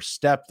that first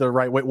step the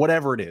right way,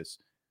 whatever it is.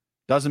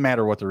 Doesn't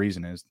matter what the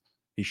reason is.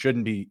 He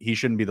shouldn't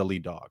be the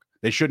lead dog.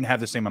 They shouldn't have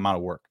the same amount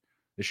of work.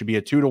 There should be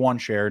a 2-1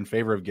 share in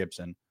favor of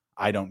Gibson.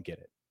 I don't get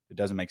it. It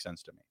doesn't make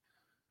sense to me.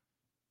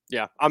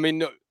 Yeah. I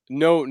mean,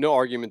 no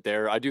argument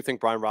there. I do think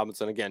Brian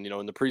Robinson, again,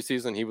 in the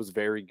preseason, he was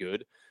very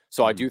good.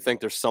 So I do think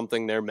there's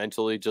something there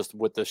mentally, just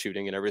with the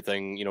shooting and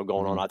everything,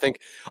 going on. I think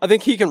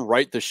he can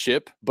right the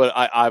ship, but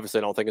I obviously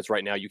don't think it's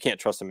right now. You can't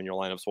trust him in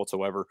your lineups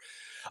whatsoever.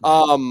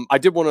 I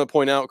did want to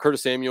point out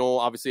Curtis Samuel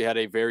obviously had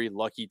a very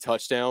lucky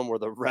touchdown where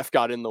the ref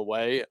got in the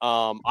way.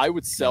 I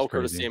would sell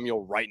Curtis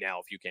Samuel right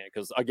now if you can,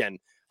 because again,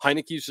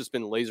 Heineke's just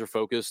been laser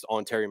focused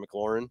on Terry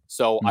McLaurin.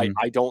 So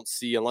I don't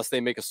see, unless they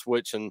make a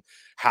switch and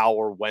Howe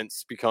or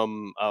Wentz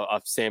become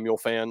a Samuel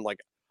fan,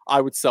 like, I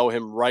would sell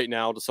him right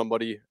now to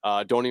somebody.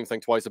 Don't even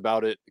think twice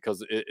about it,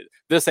 because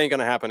this ain't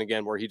going to happen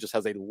again where he just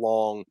has a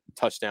long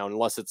touchdown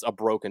unless it's a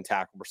broken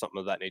tackle or something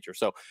of that nature.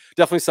 So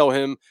definitely sell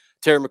him.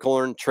 Terry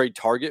McLaurin, trade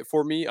target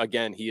for me.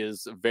 Again, he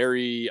is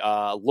very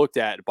looked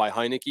at by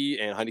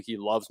Heineke, and Heineke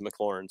loves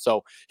McLaurin.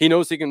 So he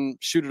knows he can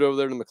shoot it over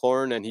there to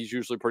McLaurin, and he's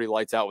usually pretty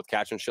lights out with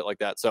catch and shit like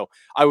that. So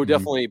I would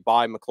definitely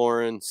buy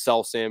McLaurin,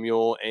 sell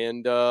Samuel,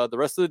 and the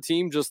rest of the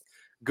team, just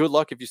good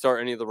luck if you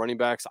start any of the running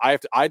backs. I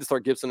had to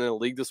start Gibson in a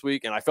league this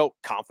week, and I felt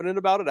confident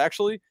about it,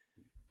 actually.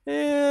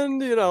 And,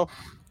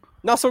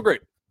 not so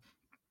great.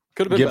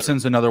 Could have been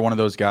Gibson's better. Another one of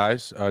those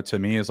guys, to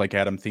me, is like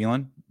Adam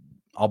Thielen.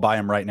 I'll buy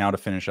him right now to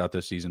finish out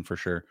this season for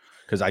sure,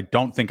 because I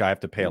don't think I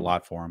have to pay a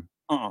lot for him.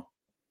 I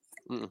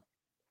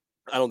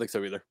don't think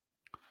so either.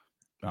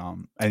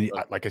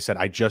 Like I said,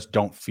 I just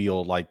don't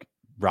feel like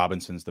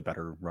Robinson's the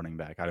better running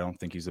back. I don't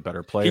think he's a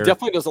better player. He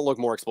definitely doesn't look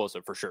more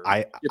explosive for sure.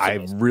 I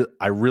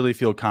really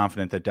feel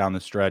confident that down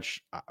the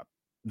stretch,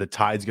 the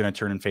tide's going to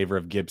turn in favor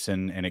of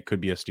Gibson, and it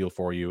could be a steal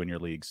for you in your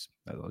leagues.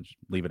 I'll just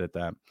leave it at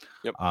that.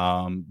 Yep.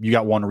 You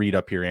got one read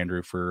up here,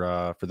 Andrew,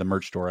 for the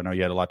merch store. I know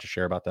you had a lot to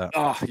share about that.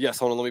 Yes.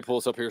 Hold on. Let me pull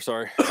this up here.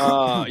 Sorry.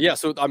 Yeah.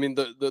 So, I mean,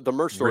 the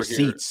merch store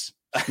receipts.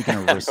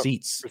 Speaking of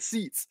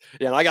receipts.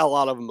 Yeah, and I got a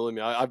lot of them, believe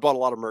me. I bought a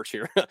lot of merch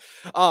here.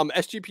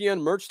 SGPN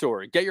merch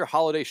store. Get your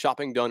holiday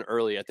shopping done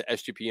early at the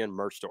SGPN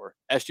merch store.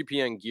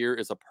 SGPN gear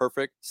is a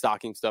perfect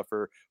stocking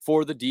stuffer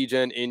for the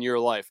DGen in your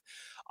life.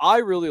 I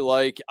really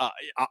like,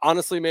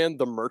 honestly, man,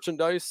 the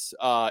merchandise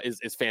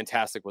is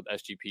fantastic with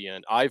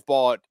SGPN. I've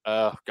bought,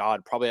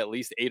 probably at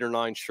least 8 or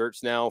 9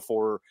 shirts now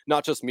for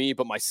not just me,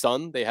 but my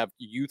son. They have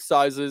youth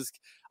sizes.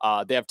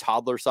 They have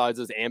toddler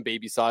sizes and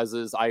baby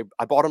sizes. I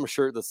bought him a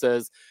shirt that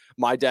says,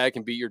 "My dad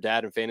can beat your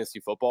dad in fantasy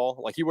football."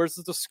 Like, he wears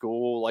it to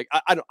school. Like,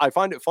 I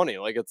find it funny.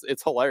 Like,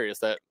 it's hilarious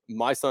that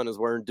my son is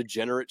wearing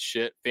degenerate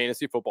shit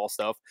fantasy football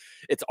stuff.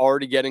 It's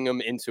already getting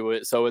him into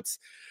it. So it's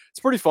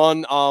pretty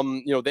fun.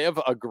 They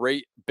have a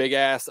great big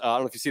ass. I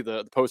don't know if you see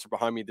the poster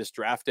behind me, this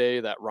draft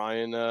day that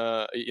Ryan,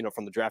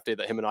 from the draft day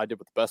that him and I did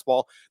with the best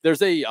ball.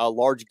 There's a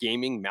large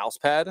gaming mouse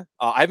pad.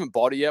 I haven't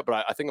bought it yet,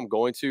 but I think I'm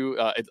going to.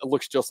 It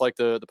looks just like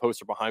the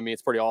poster behind me.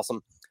 It's pretty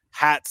awesome.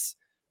 Hats.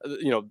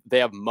 They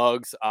have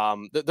mugs.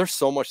 There's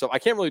so much stuff. I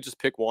can't really just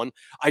pick one.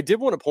 I did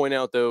want to point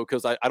out, though,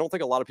 because I don't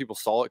think a lot of people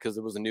saw it because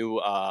it was a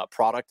new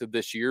product of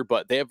this year,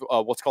 but they have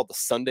what's called the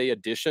Sunday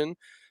edition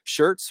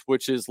shirts,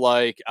 which is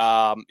like,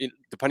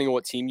 depending on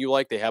what team you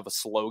like, they have a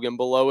slogan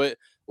below it,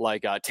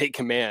 like "Take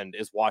Command"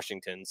 is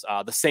Washington's.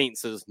 The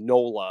Saints is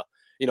NOLA.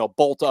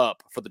 Bolt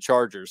up for the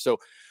Chargers. So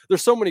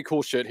there's so many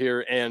cool shit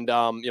here. And,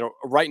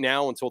 right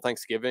now until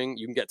Thanksgiving,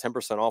 you can get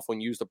 10% off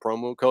when you use the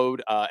promo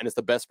code. And it's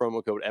the best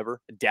promo code ever.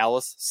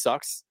 Dallas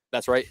Sucks.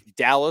 That's right.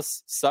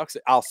 Dallas Sucks.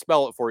 I'll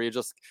spell it for you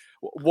just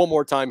one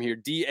more time here.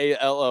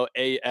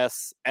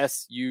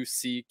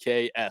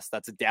 DALLASSUCKS.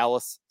 That's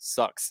Dallas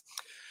Sucks.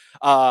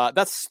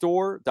 That's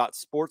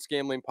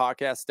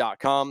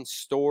store.sportsgamblingpodcast.com,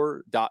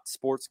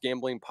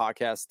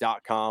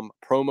 store.sportsgamblingpodcast.com,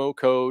 promo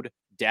code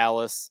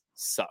Dallas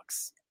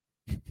sucks.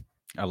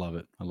 I love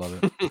it. All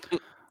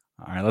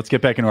right, let's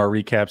get back into our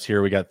recaps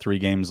here. We got 3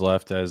 games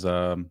left as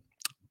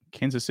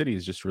Kansas City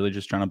is just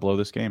trying to blow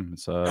this game.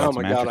 It's oh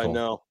my magical. God, I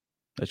know.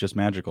 That's just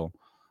magical.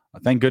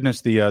 Thank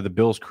goodness the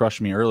Bills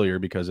crushed me earlier,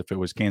 because if it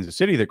was Kansas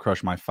City that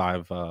crushed my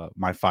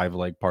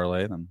 5-leg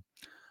parlay, then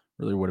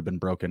really would have been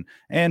broken.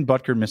 And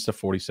Butker missed a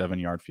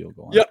 47-yard field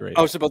goal. Yeah, great.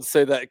 I was about to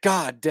say that.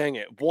 God dang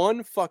it.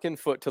 1 fucking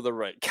foot to the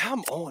right.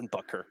 Come on,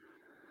 Butker.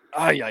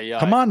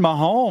 Come on,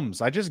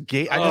 Mahomes. I just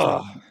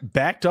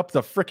backed up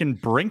the freaking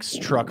Brinks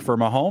truck for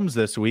Mahomes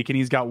this week, and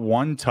he's got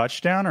 1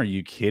 touchdown. Are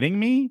you kidding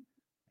me?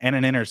 And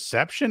an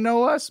interception,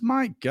 no less?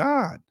 My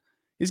God.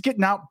 He's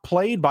getting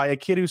outplayed by a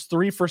kid who's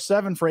 3 for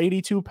 7 for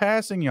 82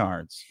 passing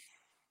yards.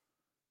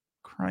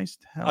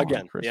 Christ hell.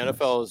 Again, the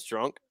NFL is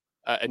drunk.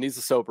 It needs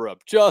to sober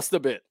up just a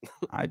bit.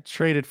 I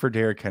traded for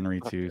Derrick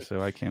Henry too,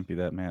 so I can't be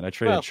that mad. I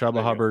traded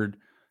Chuba Hubbard,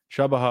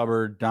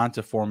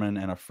 Donta Foreman,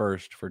 and a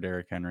first for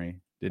Derrick Henry.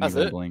 Didn't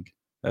even blink.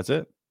 That's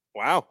it.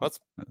 Wow, that's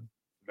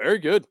very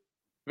good.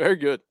 Very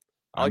good.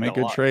 I make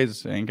good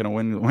trades. Ain't gonna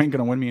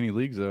win me any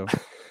leagues though.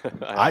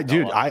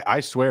 I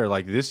swear,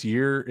 like this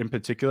year in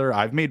particular,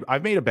 I've made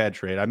a bad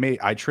trade.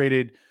 I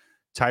traded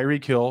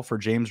Tyreek Hill for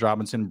James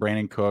Robinson,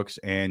 Brandon Cooks,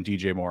 and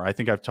DJ Moore. I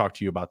think I've talked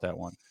to you about that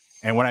one.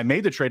 And when I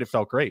made the trade, it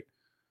felt great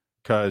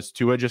because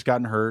Tua had just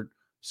gotten hurt.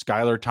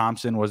 Skylar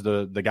Thompson was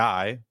the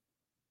guy.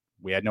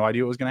 We had no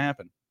idea what was going to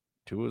happen.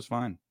 Tua was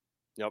fine.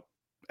 Yep.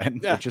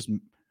 And it just,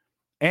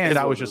 and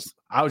I was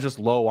just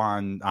low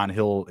on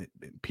Hill,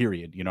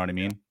 period. You know what I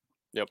mean?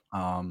 Yep.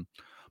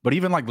 But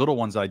even like little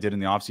ones that I did in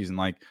the offseason,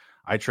 like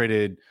I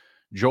traded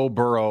Joe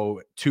Burrow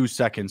 2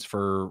 seconds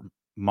for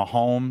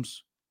Mahomes,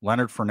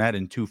 Leonard Fournette,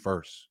 and 2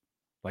 firsts.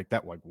 Like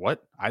that, like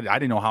what? I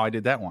didn't know how I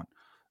did that one.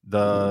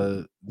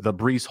 The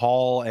Breece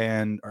Hall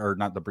or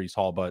not the Breece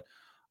Hall, but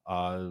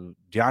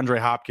DeAndre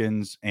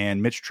Hopkins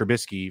and Mitch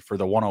Trubisky for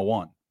the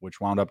 101, which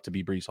wound up to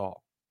be Breece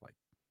Hall. Like,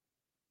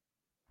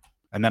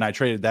 and then I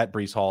traded that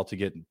Breece Hall to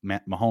get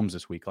Mahomes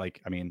this week. Like,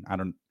 I mean, I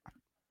don't.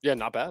 Yeah,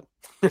 not bad.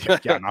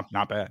 Yeah,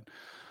 not bad.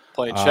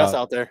 Playing chess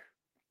out there.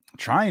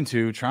 Trying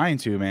to,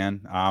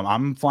 man.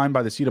 I'm flying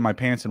by the seat of my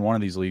pants in one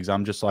of these leagues.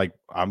 I'm just like,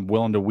 I'm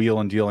willing to wheel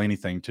and deal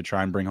anything to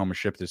try and bring home a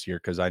ship this year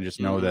because I just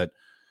know that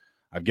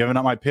I've given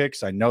up my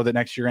picks. I know that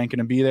next year ain't going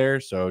to be there.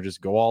 So just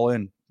go all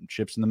in.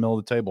 Chips in the middle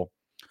of the table.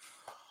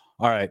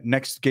 All right.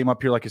 Next game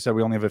up here, like I said,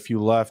 we only have a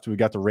few left. We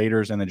got the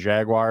Raiders and the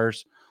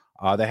Jaguars.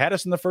 They had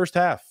us in the first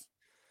half,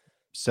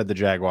 said the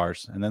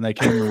Jaguars. And then they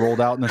came and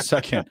rolled out in the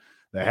second.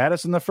 They had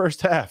us in the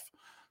first half,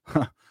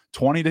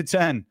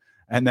 20-10.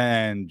 And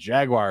then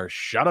Jaguars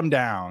shut them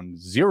down.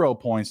 0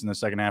 points in the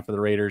second half for the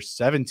Raiders,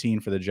 17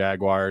 for the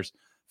Jaguars.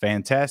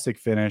 Fantastic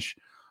finish.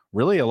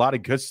 Really a lot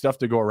of good stuff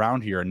to go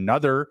around here.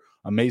 Another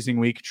amazing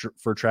week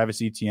for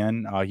Travis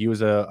Etienne. He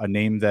was a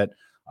name that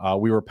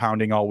we were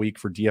pounding all week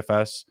for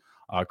DFS.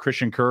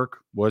 Christian Kirk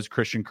was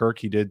Christian Kirk.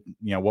 He did,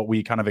 what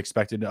we kind of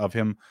expected of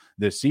him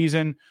this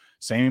season.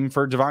 Same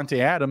for Devontae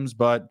Adams,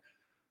 but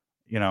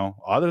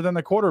other than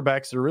the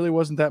quarterbacks, there really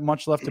wasn't that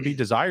much left to be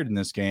desired in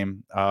this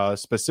game.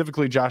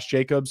 Specifically, Josh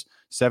Jacobs,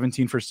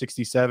 17 for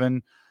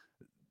 67.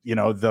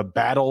 The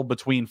battle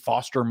between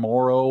Foster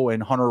Moreau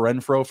and Hunter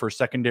Renfrow for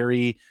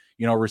secondary,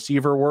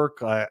 receiver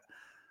work.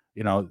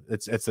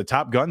 It's the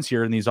top guns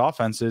here in these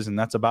offenses, and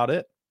that's about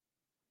it.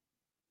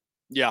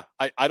 Yeah,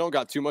 I don't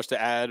got too much to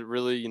add,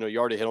 really. You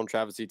already hit on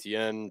Travis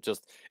Etienne.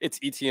 Just it's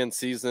Etienne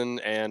season,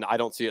 and I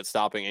don't see it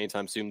stopping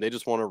anytime soon. They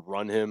just want to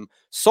run him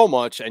so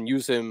much and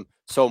use him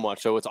so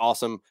much. So it's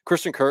awesome.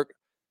 Christian Kirk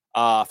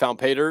found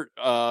Pater.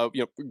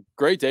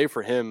 Great day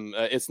for him.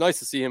 It's nice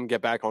to see him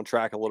get back on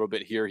track a little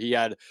bit here. He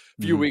had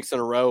a few weeks in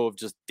a row of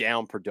just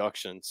down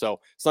production. So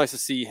it's nice to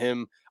see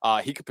him.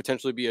 He could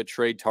potentially be a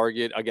trade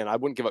target. Again, I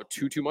wouldn't give up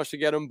too much to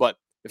get him, but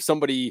if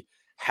somebody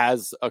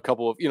has a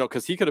couple of,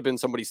 because he could have been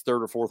somebody's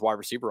third or fourth wide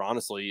receiver,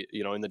 honestly,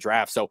 in the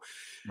draft. So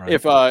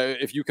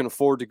if you can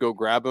afford to go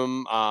grab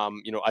him,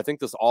 I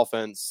think this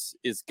offense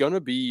is going to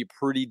be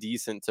pretty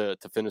decent to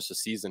finish the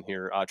season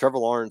here. Trevor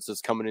Lawrence is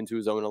coming into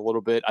his own a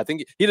little bit. I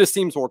think he just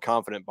seems more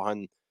confident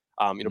behind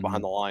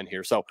the line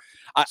here. So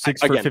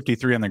 6 for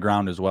 53 on the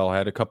ground as well.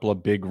 Had a couple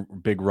of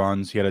big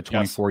runs. He had a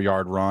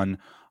 24-yard run.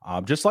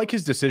 Just like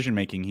his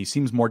decision-making, he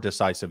seems more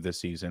decisive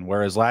this season.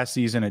 Whereas last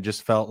season, it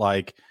just felt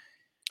like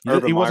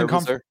he wasn't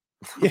comfortable.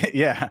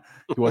 Yeah,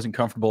 he wasn't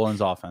comfortable in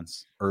his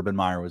offense. Urban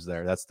Meyer was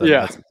there. That's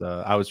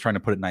I was trying to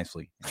put it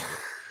nicely.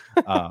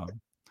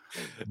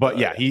 But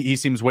yeah, he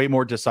seems way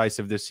more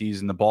decisive this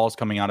season. The ball's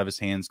coming out of his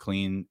hands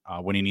clean.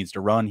 When he needs to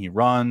run, he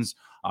runs.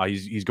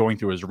 He's going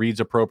through his reads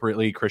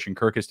appropriately. Christian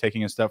Kirk is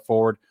taking a step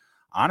forward.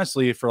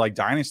 Honestly, for like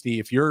dynasty,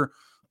 if you're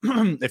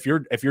if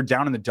you're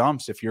down in the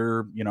dumps, if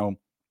you're going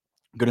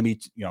to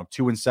be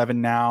 2-7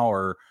 now,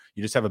 or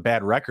you just have a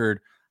bad record,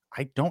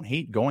 I don't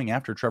hate going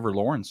after Trevor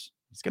Lawrence.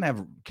 He's going to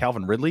have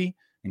Calvin Ridley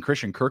and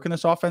Christian Kirk in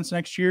this offense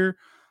next year.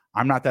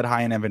 I'm not that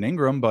high in Evan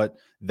Ingram, but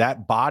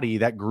that body,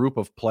 that group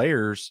of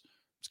players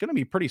it's going to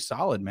be pretty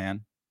solid,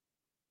 man.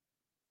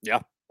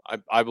 Yeah,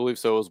 I believe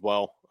so as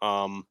well.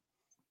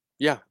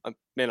 Yeah,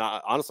 man,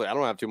 honestly, I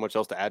don't have too much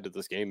else to add to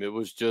this game. It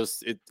was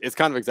just, it's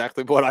kind of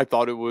exactly what I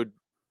thought it would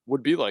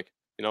be like.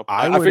 You know,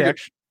 I would figured,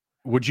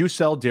 would you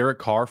sell Derek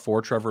Carr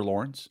for Trevor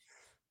Lawrence?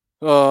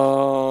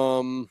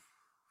 I'd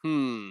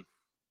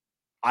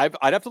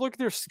have to look at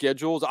their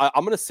schedules.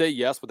 I'm going to say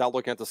yes without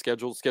looking at the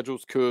schedules.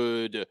 Schedules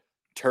could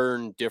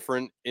turn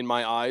different in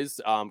my eyes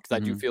because I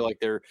do feel like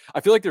their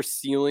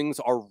ceilings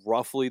are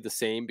roughly the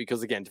same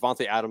because, again,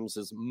 Davante Adams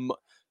is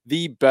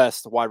the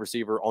best wide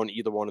receiver on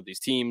either one of these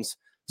teams.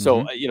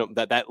 So, you know,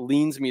 that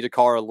leans me to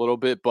Carr a little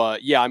bit.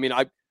 But, yeah, I mean,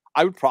 I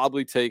would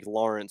probably take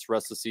Lawrence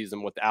rest of the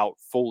season without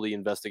fully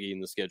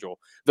investigating the schedule.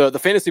 The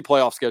fantasy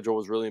playoff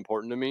schedule is really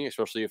important to me,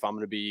 especially if I'm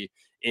going to be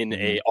in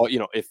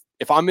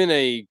if I'm in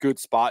a good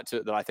spot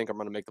that I think I'm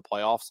going to make the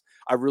playoffs.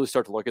 I really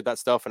start to look at that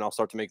stuff and I'll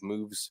start to make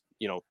moves,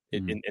 you know,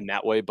 in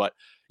that way. But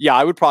yeah,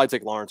 I would probably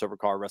take Lawrence over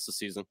Carr rest of the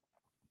season.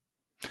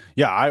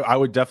 Yeah, I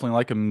would definitely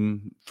like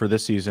him for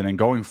this season and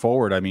going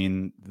forward. I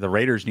mean, the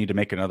Raiders need to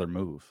make another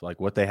move. Like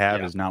what they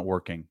have is not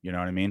working. You know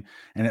what I mean?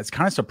 And it's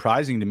kind of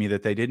surprising to me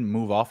that they didn't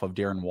move off of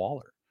Darren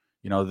Waller.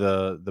 You know,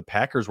 the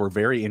Packers were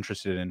very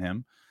interested in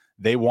him.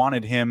 They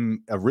wanted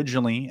him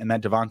originally in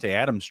that Davante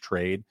Adams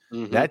trade.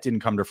 That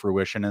didn't come to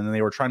fruition. And then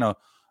they were trying to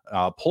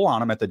pull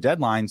on him at the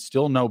deadline,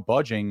 still no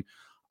budging.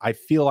 I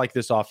feel like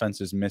this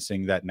offense is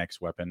missing that next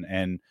weapon.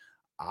 And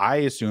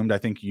I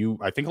think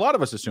a lot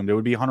of us assumed it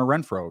would be Hunter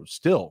Renfrow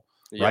still,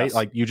 right?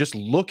 Like you just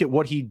look at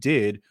what he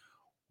did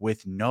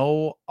with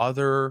no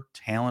other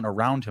talent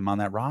around him on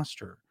that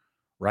roster,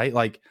 right?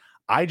 Like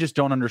I just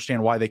don't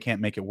understand why they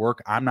can't make it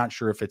work. I'm not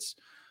sure if it's,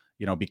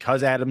 you know,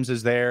 because Adams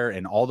is there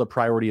and all the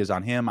priority is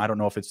on him. I don't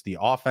know if it's the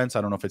offense.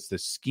 I don't know if it's the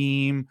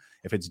scheme,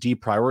 if it's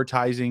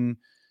deprioritizing,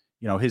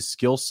 you know, his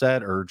skill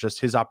set or just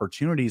his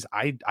opportunities.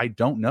 I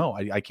don't know.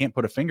 I can't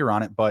put a finger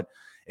on it, but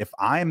if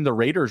I'm the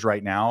Raiders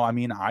right now, I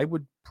mean, I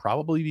would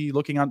probably be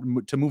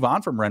looking to move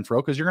on from Renfrow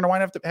because you're going to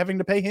wind up having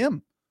to pay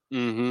him.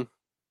 You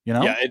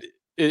know? Yeah,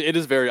 it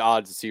is very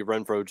odd to see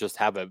Renfrow just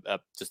have a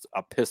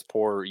piss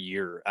poor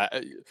year.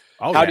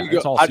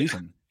 It's all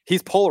season.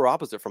 He's polar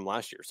opposite from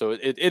last year. So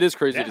it is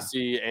crazy to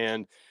see.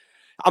 And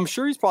I'm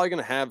sure he's probably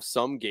going to have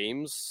some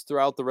games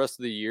throughout the rest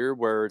of the year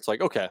where it's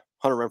like, okay,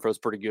 Hunter Renfrow is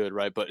pretty good,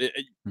 right? But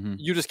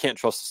you just can't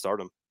trust to start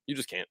him. You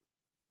just can't.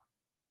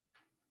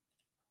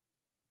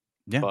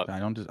 Yeah, but I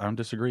don't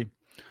disagree.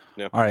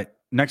 Yeah. All right.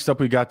 Next up,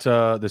 we got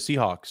the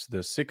Seahawks, the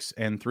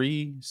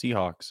 6-3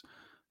 Seahawks,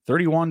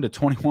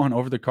 31-21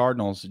 over the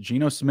Cardinals.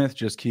 Geno Smith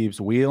just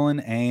keeps wheeling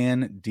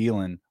and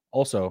dealing.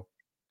 Also,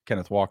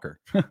 Kenneth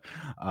Walker.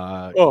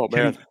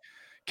 Man.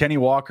 Kenny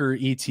Walker,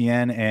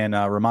 ETN, and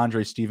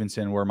Ramondre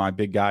Stevenson were my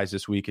big guys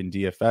this week in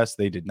DFS.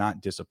 They did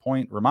not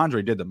disappoint.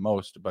 Ramondre did the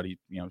most, but he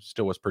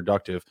still was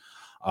productive.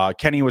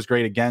 Kenny was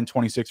great again,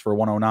 26 for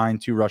 109,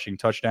 2 rushing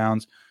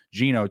touchdowns.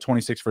 Geno,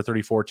 26 for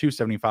 34,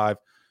 275,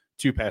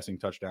 2 passing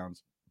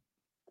touchdowns.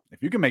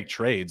 If you can make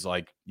trades,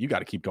 like you got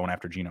to keep going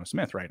after Geno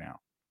Smith right now.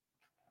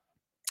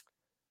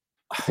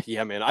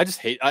 Yeah, man. I just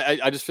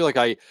feel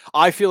like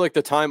I feel like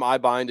the time I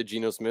buy into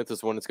Geno Smith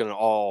is when it's going to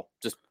all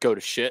just go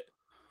to shit.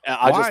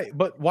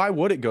 But why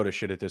would it go to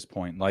shit at this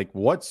point? Like,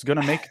 what's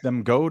going to make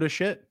them go to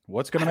shit?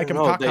 What's going to make them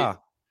caca?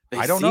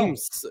 I don't know.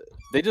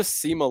 They just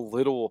seem a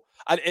little.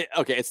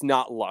 Okay, it's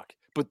not luck,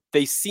 but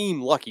they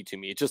seem lucky to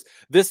me. It's just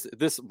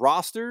this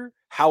roster,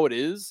 how it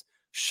is,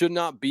 should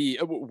not be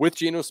with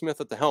Geno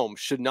Smith at the helm.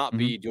 Should not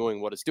be doing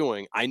what it's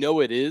doing. I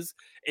know it is.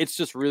 It's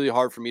just really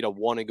hard for me to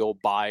want to go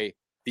buy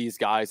these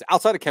guys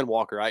outside of Ken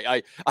Walker.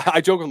 I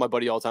joke with my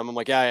buddy all the time. I'm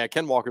like, yeah,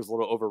 Ken Walker's a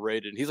little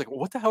overrated. And he's like,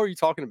 what the hell are you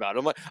talking about?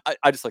 I'm like,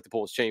 I just like to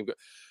pull his chain.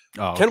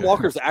 Ken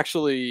Walker's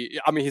actually,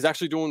 I mean, he's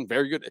actually doing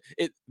very good.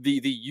 The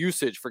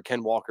usage for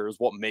Ken Walker is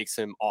what makes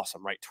him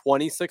awesome, right?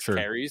 26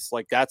 carries.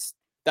 Like that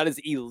is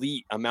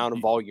elite amount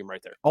of volume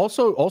right there.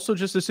 Also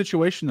just the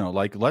situation though.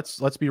 Like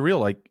let's be real.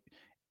 Like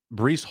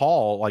Breece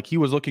Hall, like he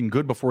was looking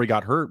good before he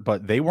got hurt,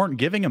 but they weren't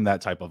giving him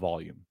that type of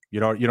volume. You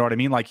know what I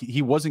mean? Like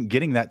he wasn't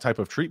getting that type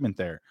of treatment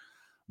there.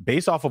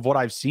 Based off of what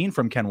I've seen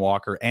from Ken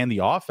Walker and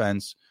the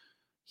offense,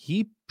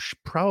 he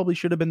probably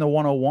should have been the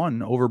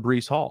 101 over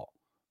Breece Hall.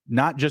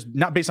 Not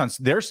based on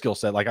their skill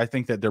set. Like I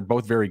think that they're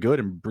both very good,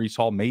 and Breece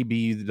Hall may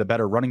be the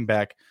better running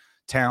back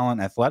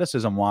talent,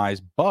 athleticism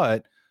wise.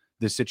 But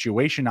the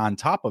situation on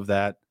top of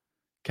that,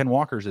 Ken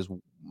Walker's is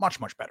much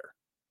better,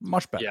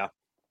 much better.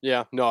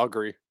 Yeah. No, I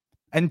agree.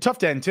 And tough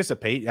to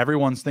anticipate.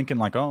 Everyone's thinking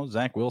like, oh,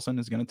 Zach Wilson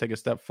is going to take a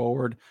step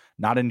forward,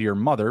 not into your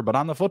mother, but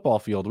on the football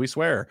field, we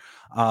swear.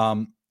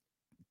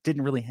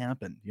 Didn't really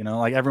happen.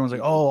 Like everyone's like,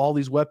 oh, all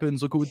these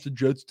weapons, look what the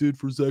Jets did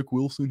for Zach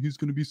Wilson. He's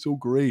going to be so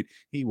great.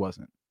 He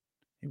wasn't.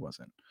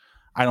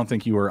 I don't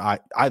think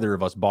either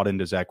of us bought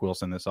into Zach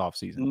Wilson this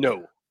offseason.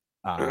 No.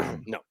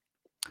 No.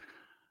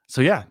 So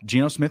yeah,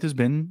 Geno Smith has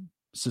been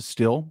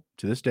still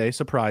to this day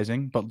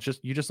surprising, but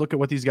you just look at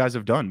what these guys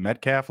have done.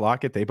 Metcalf,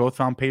 Lockett, they both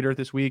found pay dirt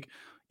this week.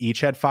 Each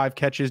had 5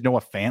 catches.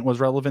 Noah Fant was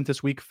relevant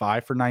this week,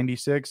 5 for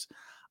 96.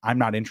 I'm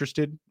not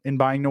interested in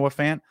buying Noah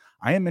Fant.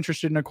 I am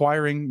interested in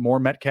acquiring more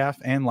Metcalf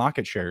and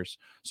Lockett shares.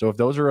 So if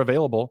those are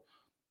available,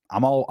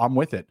 I'm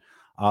with it.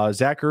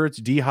 Zach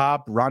Ertz,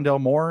 D-Hop,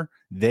 Rondale Moore,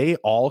 they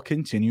all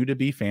continue to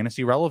be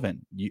fantasy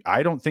relevant.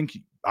 I don't think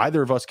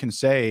either of us can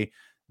say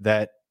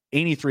that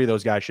any three of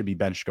those guys should be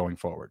benched going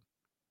forward.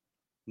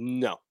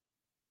 No.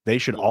 They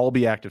should all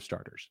be active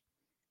starters.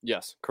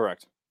 Yes,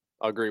 correct.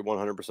 I agree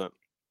 100%.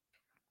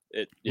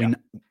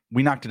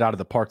 We knocked it out of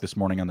the park this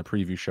morning on the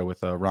preview show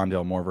with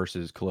Rondale Moore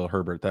versus Khalil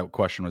Herbert. That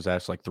question was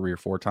asked like 3 or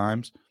 4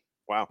 times.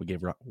 Wow. We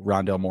gave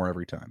Rondale Moore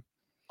every time.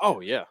 Oh,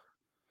 yeah.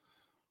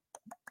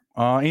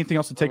 Anything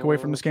else to take away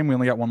from this game? We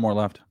only got one more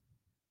left.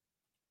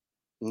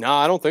 No,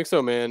 I don't think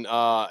so, man.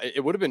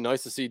 It would have been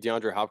nice to see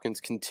DeAndre Hopkins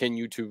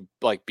continue to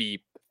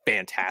be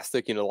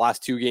fantastic. The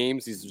last 2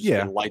 games, he's just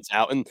been lights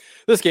out. And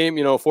this game,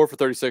 4 for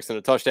 36 and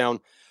a touchdown.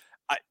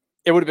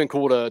 It would have been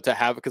cool to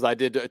have, because I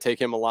did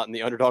take him a lot in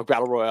the underdog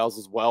battle royales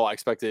as well. I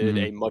expected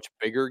a much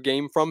bigger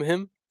game from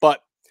him,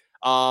 but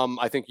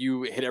I think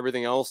you hit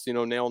everything else,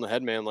 nail on the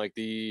head, man. Like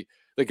the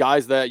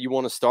guys that you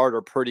want to start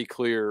are pretty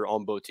clear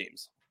on both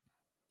teams.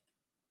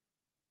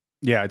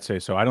 Yeah, I'd say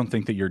so. I don't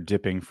think that you're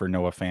dipping for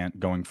Noah Fant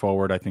going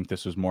forward. I think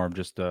this was more of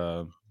just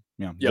the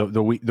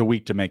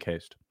week to make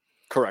haste.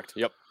 Correct.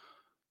 Yep.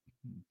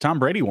 Tom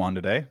Brady won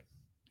today.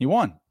 He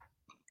won.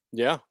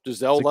 Yeah,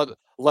 Giselle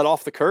let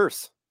off the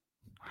curse,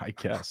 I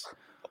guess.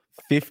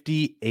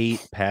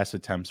 58 pass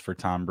attempts for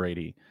Tom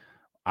Brady.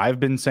 I've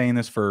been saying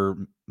this for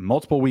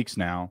multiple weeks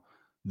now.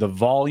 The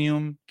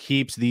volume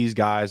keeps these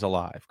guys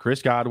alive.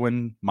 Chris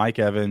Godwin, Mike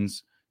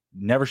Evans,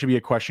 never should be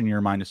a question in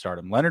your mind to start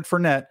him. Leonard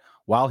Fournette,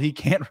 while he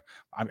can't,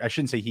 I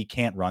shouldn't say he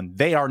can't run.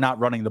 They are not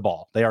running the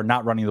ball. They are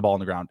not running the ball on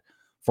the ground.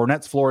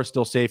 Fournette's floor is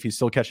still safe. He's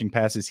still catching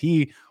passes.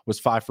 He was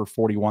 5 for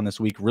 41 this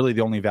week. Really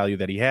the only value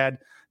that he had.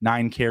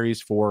 9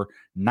 carries for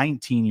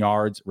 19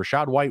 yards.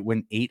 Rachaad White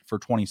went 8 for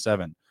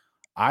 27.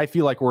 I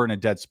feel like we're in a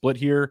dead split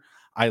here.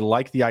 I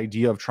like the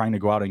idea of trying to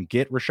go out and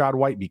get Rachaad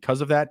White because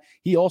of that.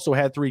 He also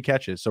had 3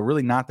 catches, so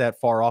really not that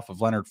far off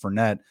of Leonard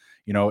Fournette.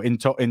 In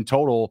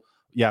total,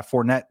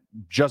 Fournette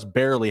just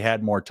barely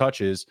had more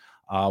touches.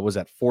 Was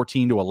at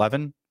 14 to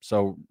 11,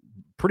 so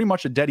pretty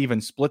much a dead even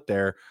split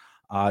there.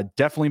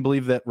 Definitely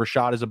believe that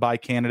Rachaad is a buy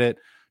candidate.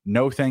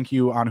 No thank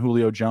you on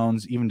Julio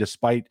Jones, even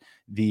despite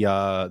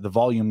the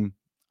volume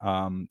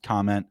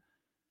comment.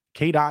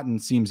 Cade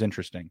Otton seems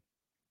interesting.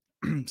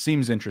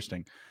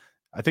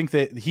 I think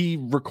that he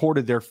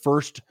recorded their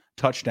first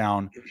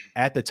touchdown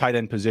at the tight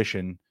end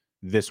position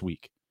this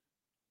week.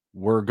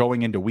 We're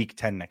going into week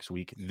 10 next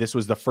week. This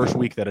was the first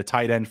week that a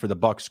tight end for the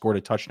Bucs scored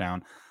a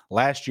touchdown.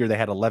 Last year, they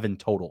had 11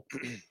 total.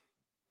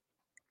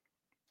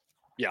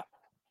 Yeah.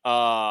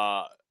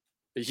 I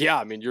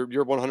mean, you're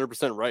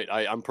 100% right.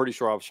 I'm pretty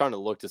sure. I was trying to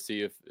look to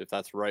see if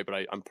that's right, but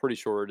I'm pretty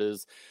sure it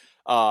is.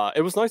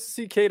 It was nice to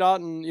see Cade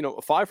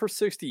Otton, 5 for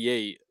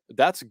 68.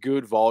 That's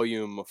good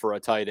volume for a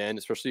tight end,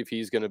 especially if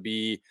he's going to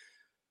be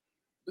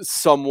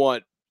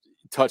somewhat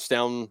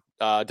touchdown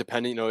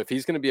depending. If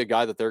he's going to be a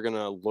guy that they're going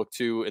to look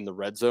to in the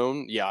red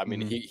zone, I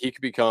mean, he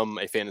could become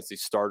a fantasy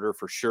starter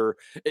for sure.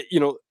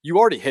 You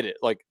already hit it.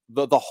 Like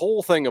the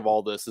whole thing of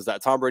all this is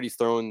that Tom Brady's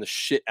throwing the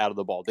shit out of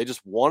the ball. They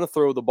just want to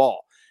throw the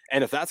ball.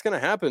 And if that's going to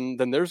happen,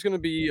 then there's going to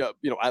be,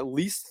 at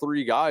least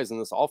 3 guys in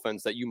this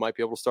offense that you might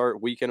be able to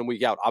start week in and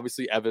week out.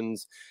 Obviously,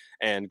 Evans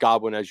and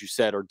Godwin, as you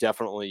said, are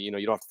definitely, you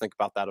don't have to think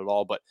about that at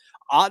all. But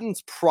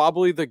Otton's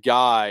probably the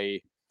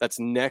guy that's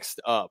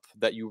next up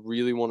that you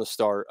really want to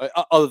start,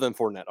 other than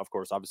Fournette, of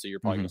course. Obviously, you're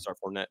probably going to start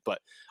Fournette.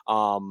 But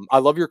I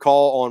love your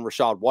call on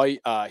Rachaad White.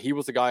 He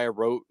was the guy I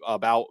wrote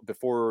about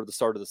before the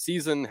start of the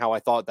season, how I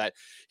thought that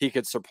he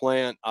could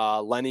supplant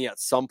Lenny at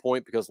some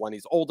point because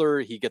Lenny's older.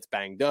 He gets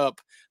banged up.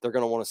 They're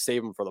going to want to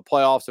save him for the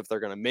playoffs if they're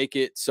going to make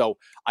it. So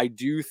I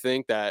do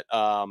think that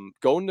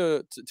going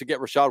to get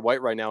Rachaad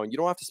White right now, and you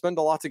don't have to spend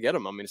a lot to get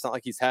him. I mean, it's not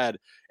like he's had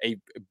a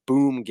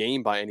boom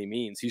game by any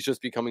means. He's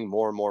just becoming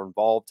more and more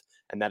involved.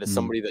 And that is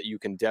somebody that you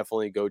can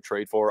definitely go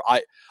trade for.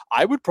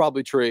 I would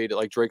probably trade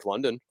like Drake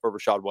London for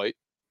Rachaad White.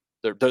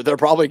 They're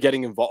probably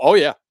getting involved. Oh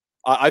yeah,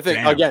 I think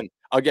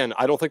again.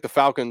 I don't think the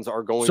Falcons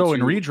are going. So in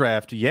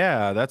redraft,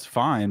 that's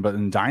fine. But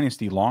in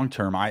dynasty long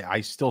term,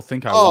 I still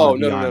think I. Oh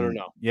no.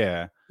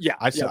 Yeah.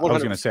 I was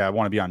going to say I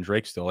want to be on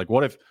Drake still. Like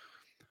what if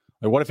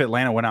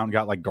Atlanta went out and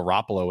got like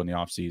Garoppolo in the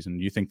offseason?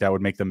 Do you think that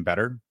would make them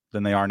better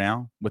than they are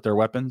now with their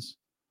weapons?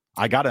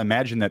 I got to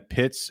imagine that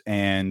Pitts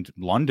and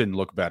London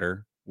look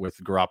better with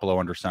Garoppolo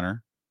under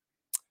center.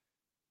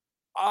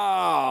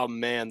 Oh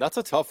man, that's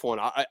a tough one.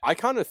 I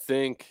kind of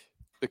think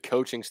the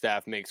coaching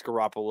staff makes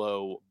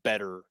Garoppolo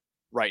better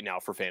right now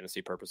for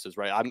fantasy purposes,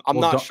 right? I'm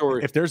not sure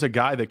if there's a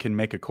guy that can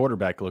make a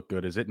quarterback look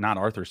good. Is it not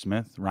Arthur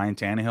Smith, Ryan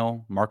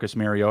Tannehill, Marcus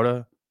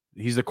Mariota?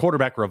 He's the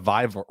quarterback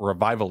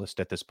revivalist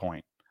at this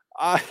point.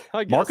 I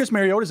guess. Marcus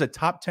Mariota is a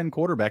top 10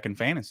 quarterback in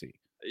fantasy.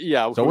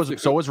 Yeah. So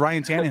was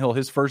Ryan Tannehill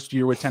his first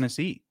year with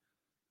Tennessee.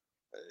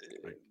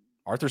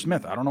 Arthur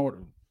Smith, I don't know what.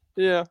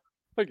 Yeah,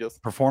 I guess.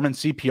 Performing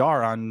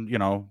CPR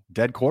on,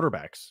 dead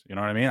quarterbacks. You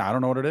know what I mean? I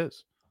don't know what it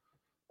is.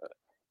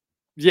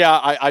 Yeah,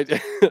 I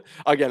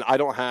again, I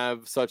don't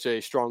have such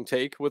a strong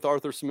take with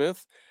Arthur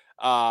Smith.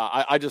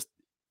 I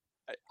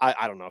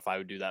don't know if I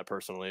would do that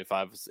personally if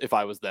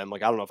I was them.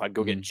 Like, I don't know if I'd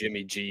go get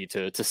Jimmy G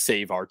to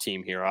save our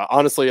team here.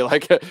 Honestly,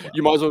 like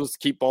you might as well just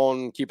keep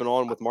on keeping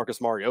on with Marcus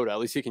Mariota. At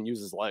least he can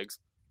use his legs.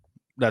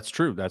 That's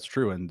true. That's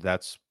true. And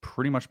that's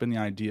pretty much been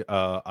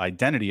the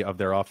identity of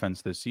their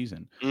offense this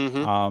season.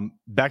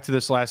 Back to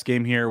this last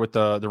game here with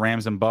the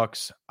Rams and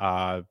Bucks.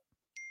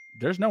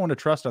 There's no one to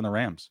trust on the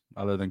Rams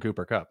other than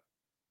Cooper Kupp.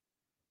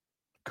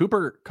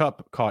 Cooper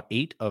Kupp caught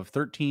 8 of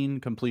 13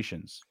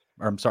 completions.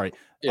 Or I'm sorry,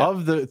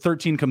 of the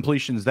 13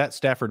 completions that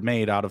Stafford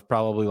made out of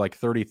probably like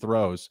 30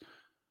 throws,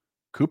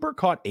 Cooper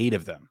caught 8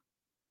 of them.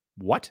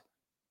 What?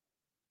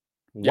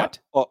 What?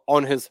 Yeah.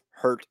 On his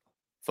hurt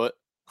foot.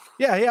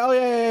 Yeah.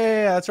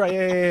 That's right.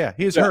 Yeah.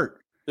 He's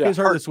hurt. Yeah. He's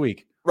hurt this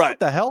week. Right. What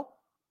the hell?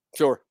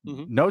 Sure.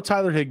 No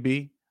Tyler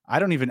Higbee. I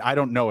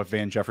don't know if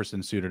Van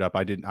Jefferson suited up.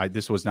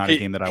 This was not a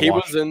game that I watched. He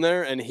was in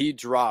there and he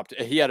dropped.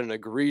 He had an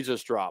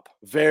egregious drop.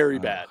 Very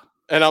bad.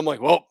 And I'm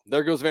like, well,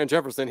 there goes Van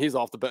Jefferson. He's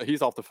off the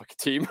fucking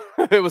team.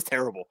 It was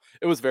terrible.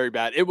 It was very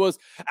bad. It was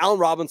Allen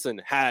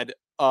Robinson had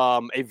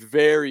a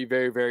very,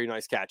 very, very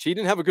nice catch. He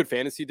didn't have a good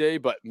fantasy day,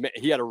 but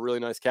he had a really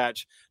nice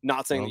catch.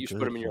 Not saying that you should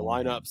put him in your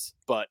lineups,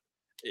 but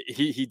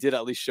he did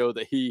at least show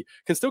that he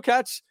can still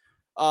catch,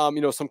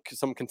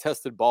 some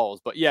contested balls.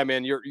 But yeah,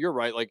 man, you're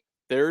right. Like,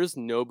 there is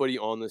nobody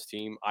on this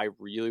team I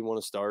really want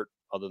to start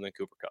other than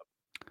Cooper Kupp.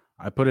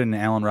 I put in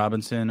Allen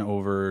Robinson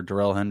over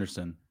Darrell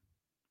Henderson.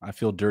 I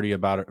feel dirtier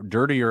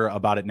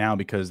about it now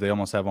because they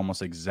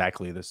have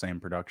exactly the same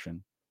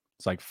production.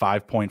 It's like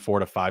 5.4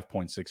 to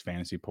 5.6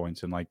 fantasy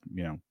points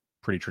in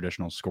pretty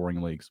traditional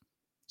scoring leagues.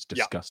 It's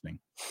disgusting.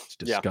 Yeah. It's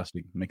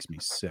disgusting. It makes me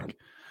sick.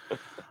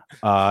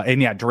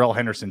 And yeah, Darrell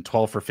Henderson,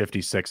 12 for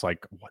 56.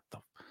 Like,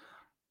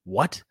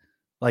 what?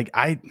 Like,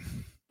 I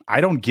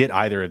don't get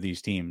either of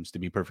these teams, to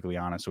be perfectly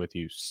honest with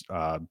you.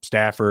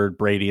 Stafford,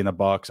 Brady, and the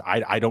Bucks.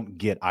 I don't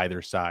get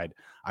either side.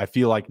 I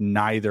feel like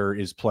neither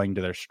is playing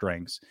to their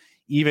strengths.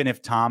 Even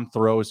if Tom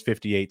throws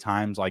 58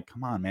 times, like,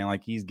 come on, man,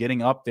 like, he's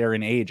getting up there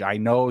in age. I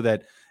know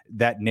that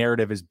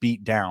narrative is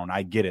beat down.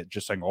 I get it.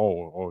 Just saying,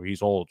 oh,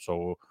 he's old,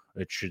 so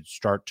it should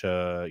start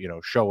to,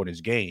 show in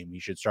his game. He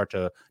should start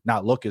to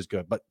not look as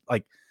good. But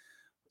like,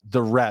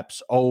 the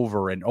reps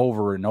over and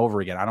over and over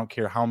again, I don't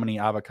care how many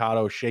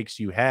avocado shakes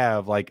you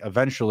have, like,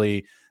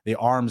 eventually the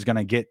arm's going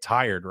to get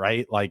tired,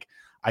 right? Like,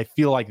 I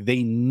feel like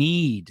they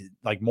need,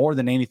 like, more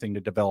than anything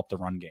to develop the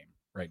run game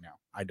right now.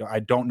 I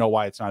don't know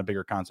why it's not a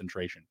bigger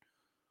concentration.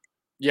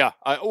 Yeah.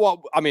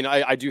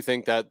 I do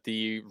think that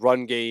the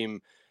run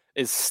game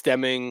is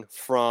stemming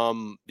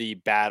from the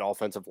bad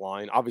offensive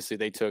line. Obviously,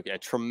 they took a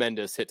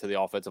tremendous hit to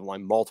the offensive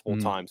line multiple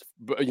times,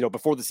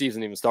 before the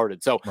season even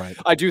started. So right.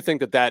 I do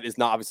think that is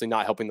obviously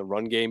not helping the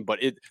run game, but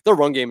the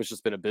run game has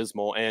just been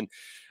abysmal. And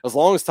as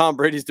long as Tom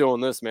Brady's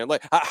doing this, man,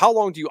 like, how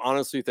long do you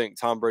honestly think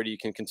Tom Brady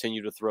can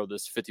continue to throw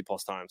this 50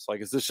 plus times?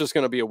 Like, is this just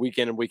going to be a week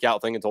in and week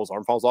out thing until his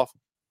arm falls off?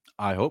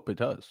 I hope it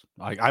does.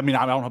 I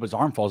don't hope his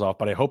arm falls off,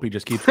 but I hope he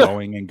just keeps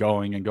going and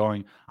going and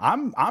going.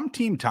 I'm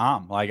Team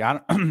Tom. Like,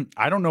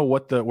 I don't know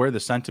where the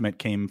sentiment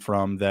came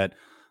from that,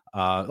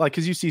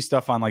 because you see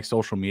stuff on like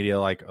social media,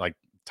 like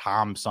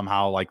Tom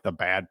somehow like the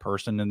bad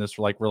person in this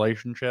like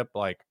relationship.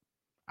 Like,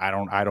 I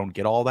don't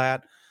get all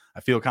that. I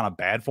feel kind of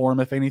bad for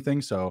him, if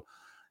anything. So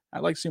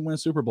I'd like to see him win a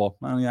Super Bowl.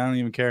 I don't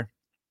even care.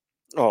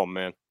 Oh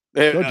man,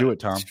 go do it,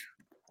 Tom.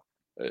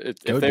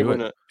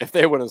 If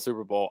they win a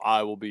Super Bowl,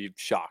 I will be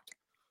shocked.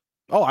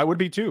 Oh, I would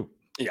be too.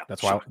 Yeah,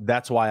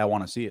 that's why I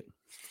want to see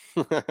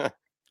it.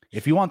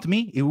 If you want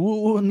me, you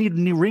will need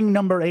ring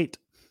number 8.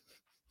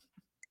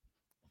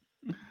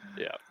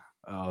 Yeah.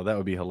 Oh, that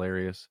would be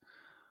hilarious.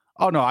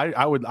 Oh no,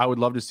 I would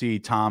love to see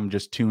Tom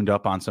just tuned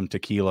up on some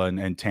tequila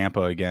and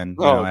Tampa again.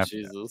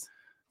 Jesus.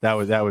 That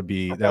would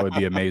be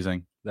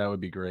amazing. That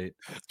would be great.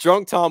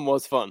 Drunk Tom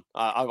was fun.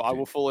 I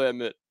will fully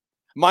admit.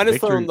 Minus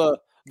throwing the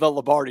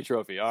Lombardi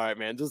trophy. All right,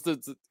 man. Just to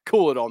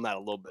cool it on that a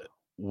little bit.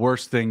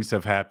 Worse things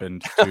have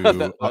happened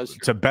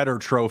to better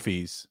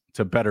trophies.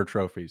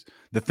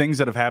 The things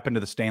that have happened to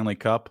the Stanley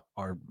Cup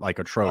are like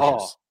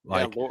atrocious.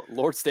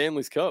 Lord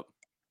Stanley's Cup.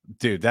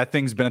 Dude, that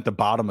thing's been at the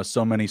bottom of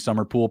so many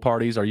summer pool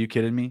parties. Are you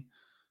kidding me?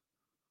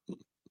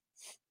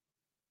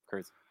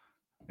 Crazy.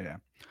 Yeah.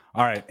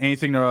 All right.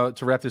 Anything to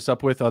wrap this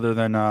up with other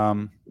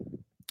than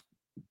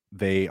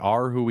they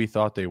are who we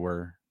thought they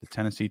were, the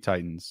Tennessee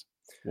Titans.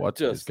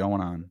 What is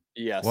going on?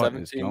 Yeah,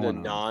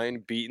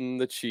 17-9 beating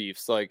the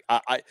Chiefs. Like,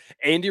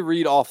 Andy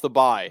Reid off the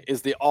bye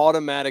is the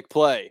automatic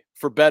play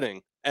for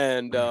betting,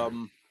 and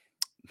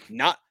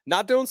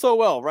not doing so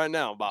well right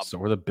now, Bob. So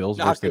we're the Bills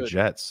versus the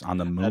Jets on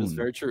the moon. That is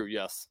very true.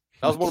 Yes,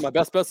 that was one of my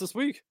best bets this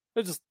week.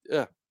 They just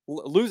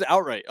lose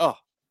outright. Oh,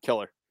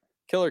 killer.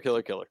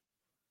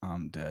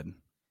 I'm dead.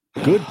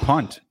 Good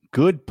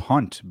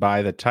punt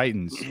by the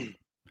Titans.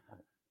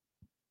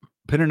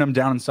 Pinning them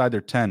down inside their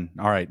 10.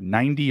 All right,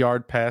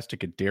 90-yard pass to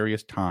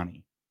Kadarius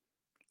Toney.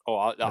 Oh,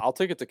 I'll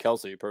take it to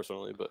Kelsey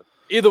personally, but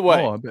either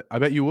way. Oh, I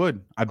bet you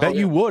would.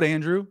 You would,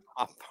 Andrew.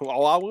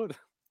 I would.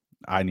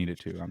 I need it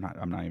too. I'm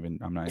not even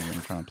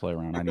trying to play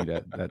around. I need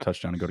that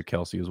touchdown to go to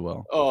Kelsey as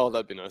well. Oh,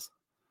 that'd be nice.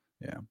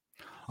 Yeah.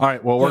 All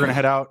right. Well, we're going to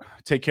head out.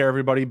 Take care,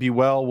 everybody. Be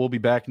well. We'll be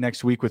back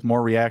next week with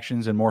more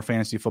reactions and more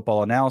fantasy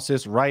football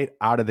analysis right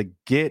out of the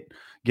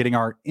getting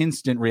our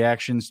instant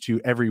reactions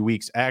to every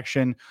week's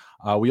action.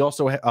 We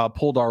also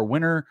pulled our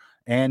winner,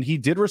 and he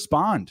did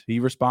respond. He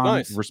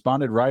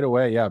responded right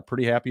away. Yeah,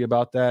 pretty happy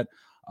about that.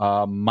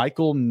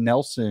 Michael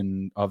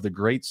Nelson of the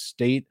great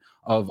state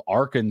of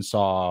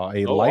Arkansas,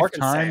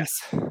 lifetime.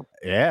 Arkansas.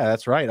 Yeah,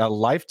 that's right. A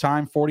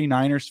lifetime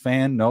 49ers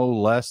fan, no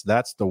less.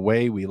 That's the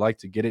way we like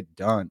to get it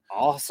done.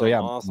 Awesome. So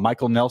yeah, awesome.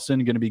 Michael Nelson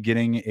going to be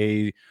getting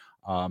a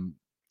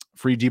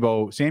free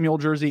Deebo Samuel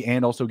jersey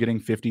and also getting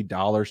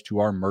 $50 to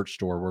our merch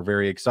store. We're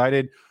very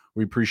excited.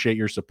 We appreciate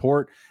your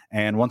support.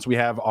 And once we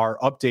have our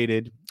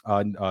updated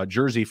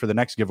jersey for the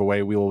next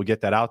giveaway, we will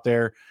get that out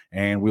there,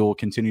 and we will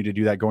continue to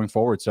do that going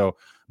forward. So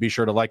be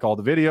sure to like all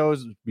the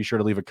videos, be sure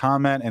to leave a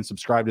comment and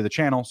subscribe to the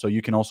channel so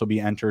you can also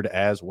be entered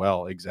as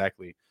well.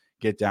 Exactly.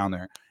 Get down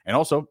there. And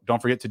also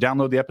don't forget to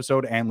download the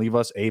episode and leave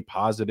us a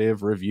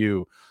positive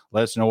review.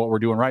 Let us know what we're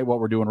doing right, what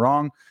we're doing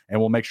wrong, and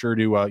we'll make sure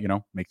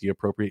to, make the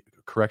appropriate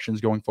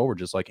corrections going forward,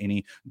 just like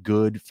any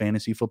good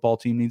fantasy football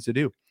team needs to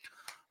do.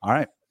 All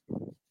right.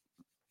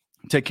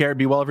 Take care.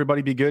 Be well,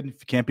 everybody. Be good.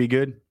 If you can't be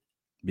good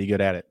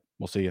at it.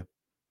 We'll see you.